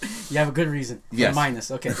what? You have a good reason. Yes.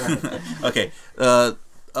 Minus. Okay. Go ahead. Okay.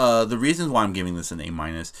 The reasons why I'm giving this an A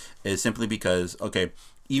minus is simply because, okay,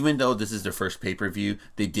 even though this is their first pay-per-view,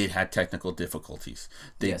 they did have technical difficulties.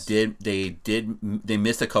 They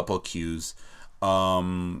missed a couple of cues. Let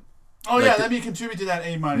me contribute to that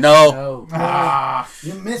A minus. No.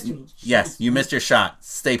 You missed your Yes, you missed your shot.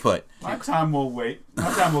 Stay put. My time will wait.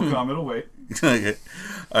 My time will come. It'll wait. Okay.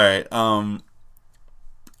 All right.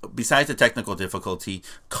 Besides the technical difficulty,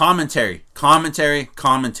 commentary.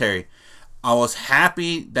 I was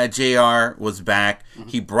happy that JR was back. Mm-hmm.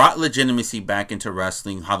 He brought legitimacy back into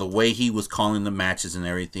wrestling, how the way he was calling the matches and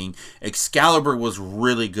everything. Excalibur was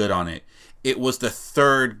really good on it. It was the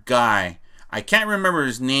third guy. I can't remember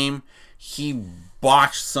his name. He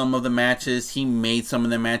botched some of the matches. He made some of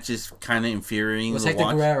the matches kind of infuriating Was to Hector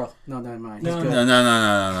watch. Guerrero? No, never mind. He's No. good.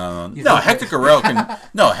 No, Hector Guerrero can.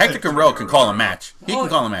 No, Hector Guerrero can call a match. He can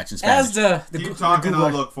call a match in Spanish. As the Keep talking. I'll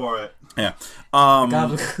look for it. Yeah.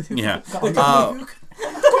 Yeah. That would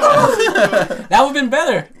have been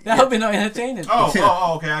better. That would have been entertaining. Okay.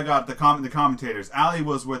 I got the commentators. Ali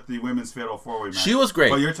was with the women's fatal 4-way match. She was great.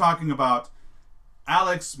 But you're talking about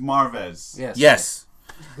Alex Marvez. Yes.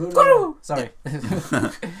 good. Sorry.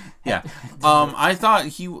 Yeah. I thought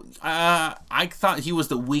he was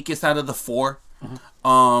the weakest out of the four.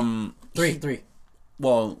 Three.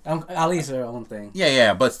 Well, Ali's her own thing.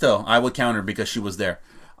 yeah, but still, I would counter because she was there.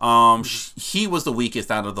 He was the weakest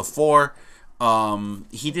out of the four.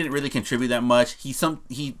 He didn't really contribute that much.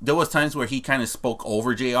 There was times where he kind of spoke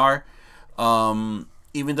over JR.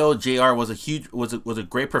 Even though JR was a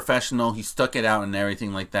great professional, he stuck it out and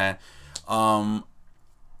everything like that.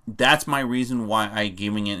 That's my reason why I'm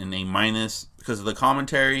giving it an A minus, because of the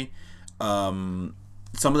commentary, some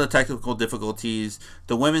of the technical difficulties,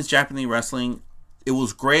 the women's Japanese wrestling. It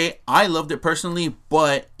was great. I loved it personally,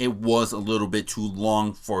 but it was a little bit too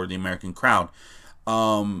long for the American crowd.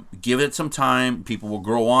 Give it some time. People will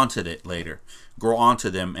grow onto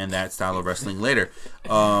them and that style of wrestling later.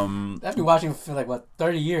 I've been watching for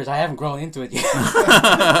 30 years. I haven't grown into it yet.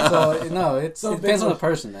 So no, it depends on the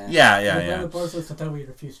person, man. Yeah. The person to tell you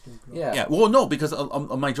refuse to grow. Yeah. Well, no, because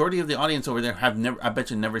a majority of the audience over there I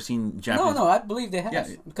bet you never seen Japanese. No, I believe they have, Yeah.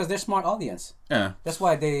 because they're smart audience. Yeah. That's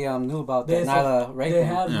why they knew about the They Nyla Ray They thing.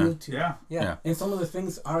 have YouTube. Yeah. And some of the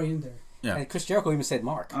things are in there. Yeah. And Chris Jericho even said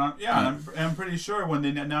Mark. I'm pretty sure when they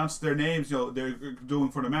announced their names, they're doing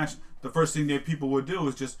for the match, the first thing that people would do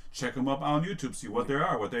is just check them up on YouTube, see what they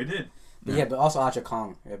are, what they did. But also Aja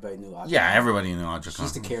Kong. Everybody knew Aja. Yeah, everybody knew Aja She Kong.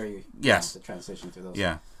 used to carry Yes. the transition to those.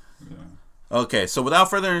 Yeah. Okay, so without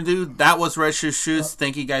further ado, that was Red Shoes Shoots.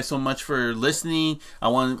 Thank you guys so much for listening.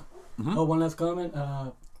 One last comment.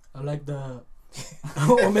 I like the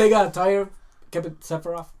Omega attire. Kept it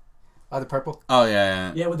Sephiroth. Oh, the purple? Oh,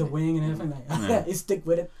 yeah. Yeah, with the wing and everything. You stick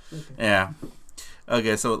with it. Okay. Yeah.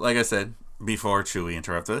 Okay, so like I said before, Chewy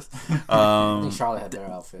interrupted us. I think Charlotte had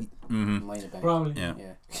their outfit. Mm-hmm. Probably. Yeah.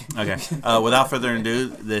 Okay. Without further ado,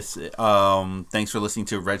 thanks for listening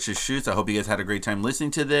to Red Shoes Shoots. I hope you guys had a great time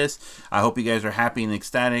listening to this. I hope you guys are happy and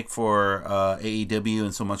ecstatic for AEW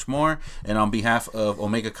and so much more. And on behalf of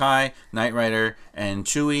Omega Kai, Knight Rider, and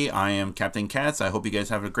Chewy, I am Captain Katz. I hope you guys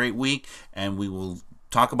have a great week, and we will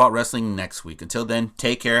talk about wrestling next week. Until then,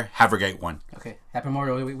 take care. Have a great one. Okay. Happy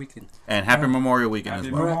Memorial Weekend. And happy Memorial Weekend Happy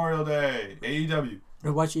as well. Memorial Day, AEW.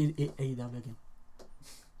 Or watch AEW again.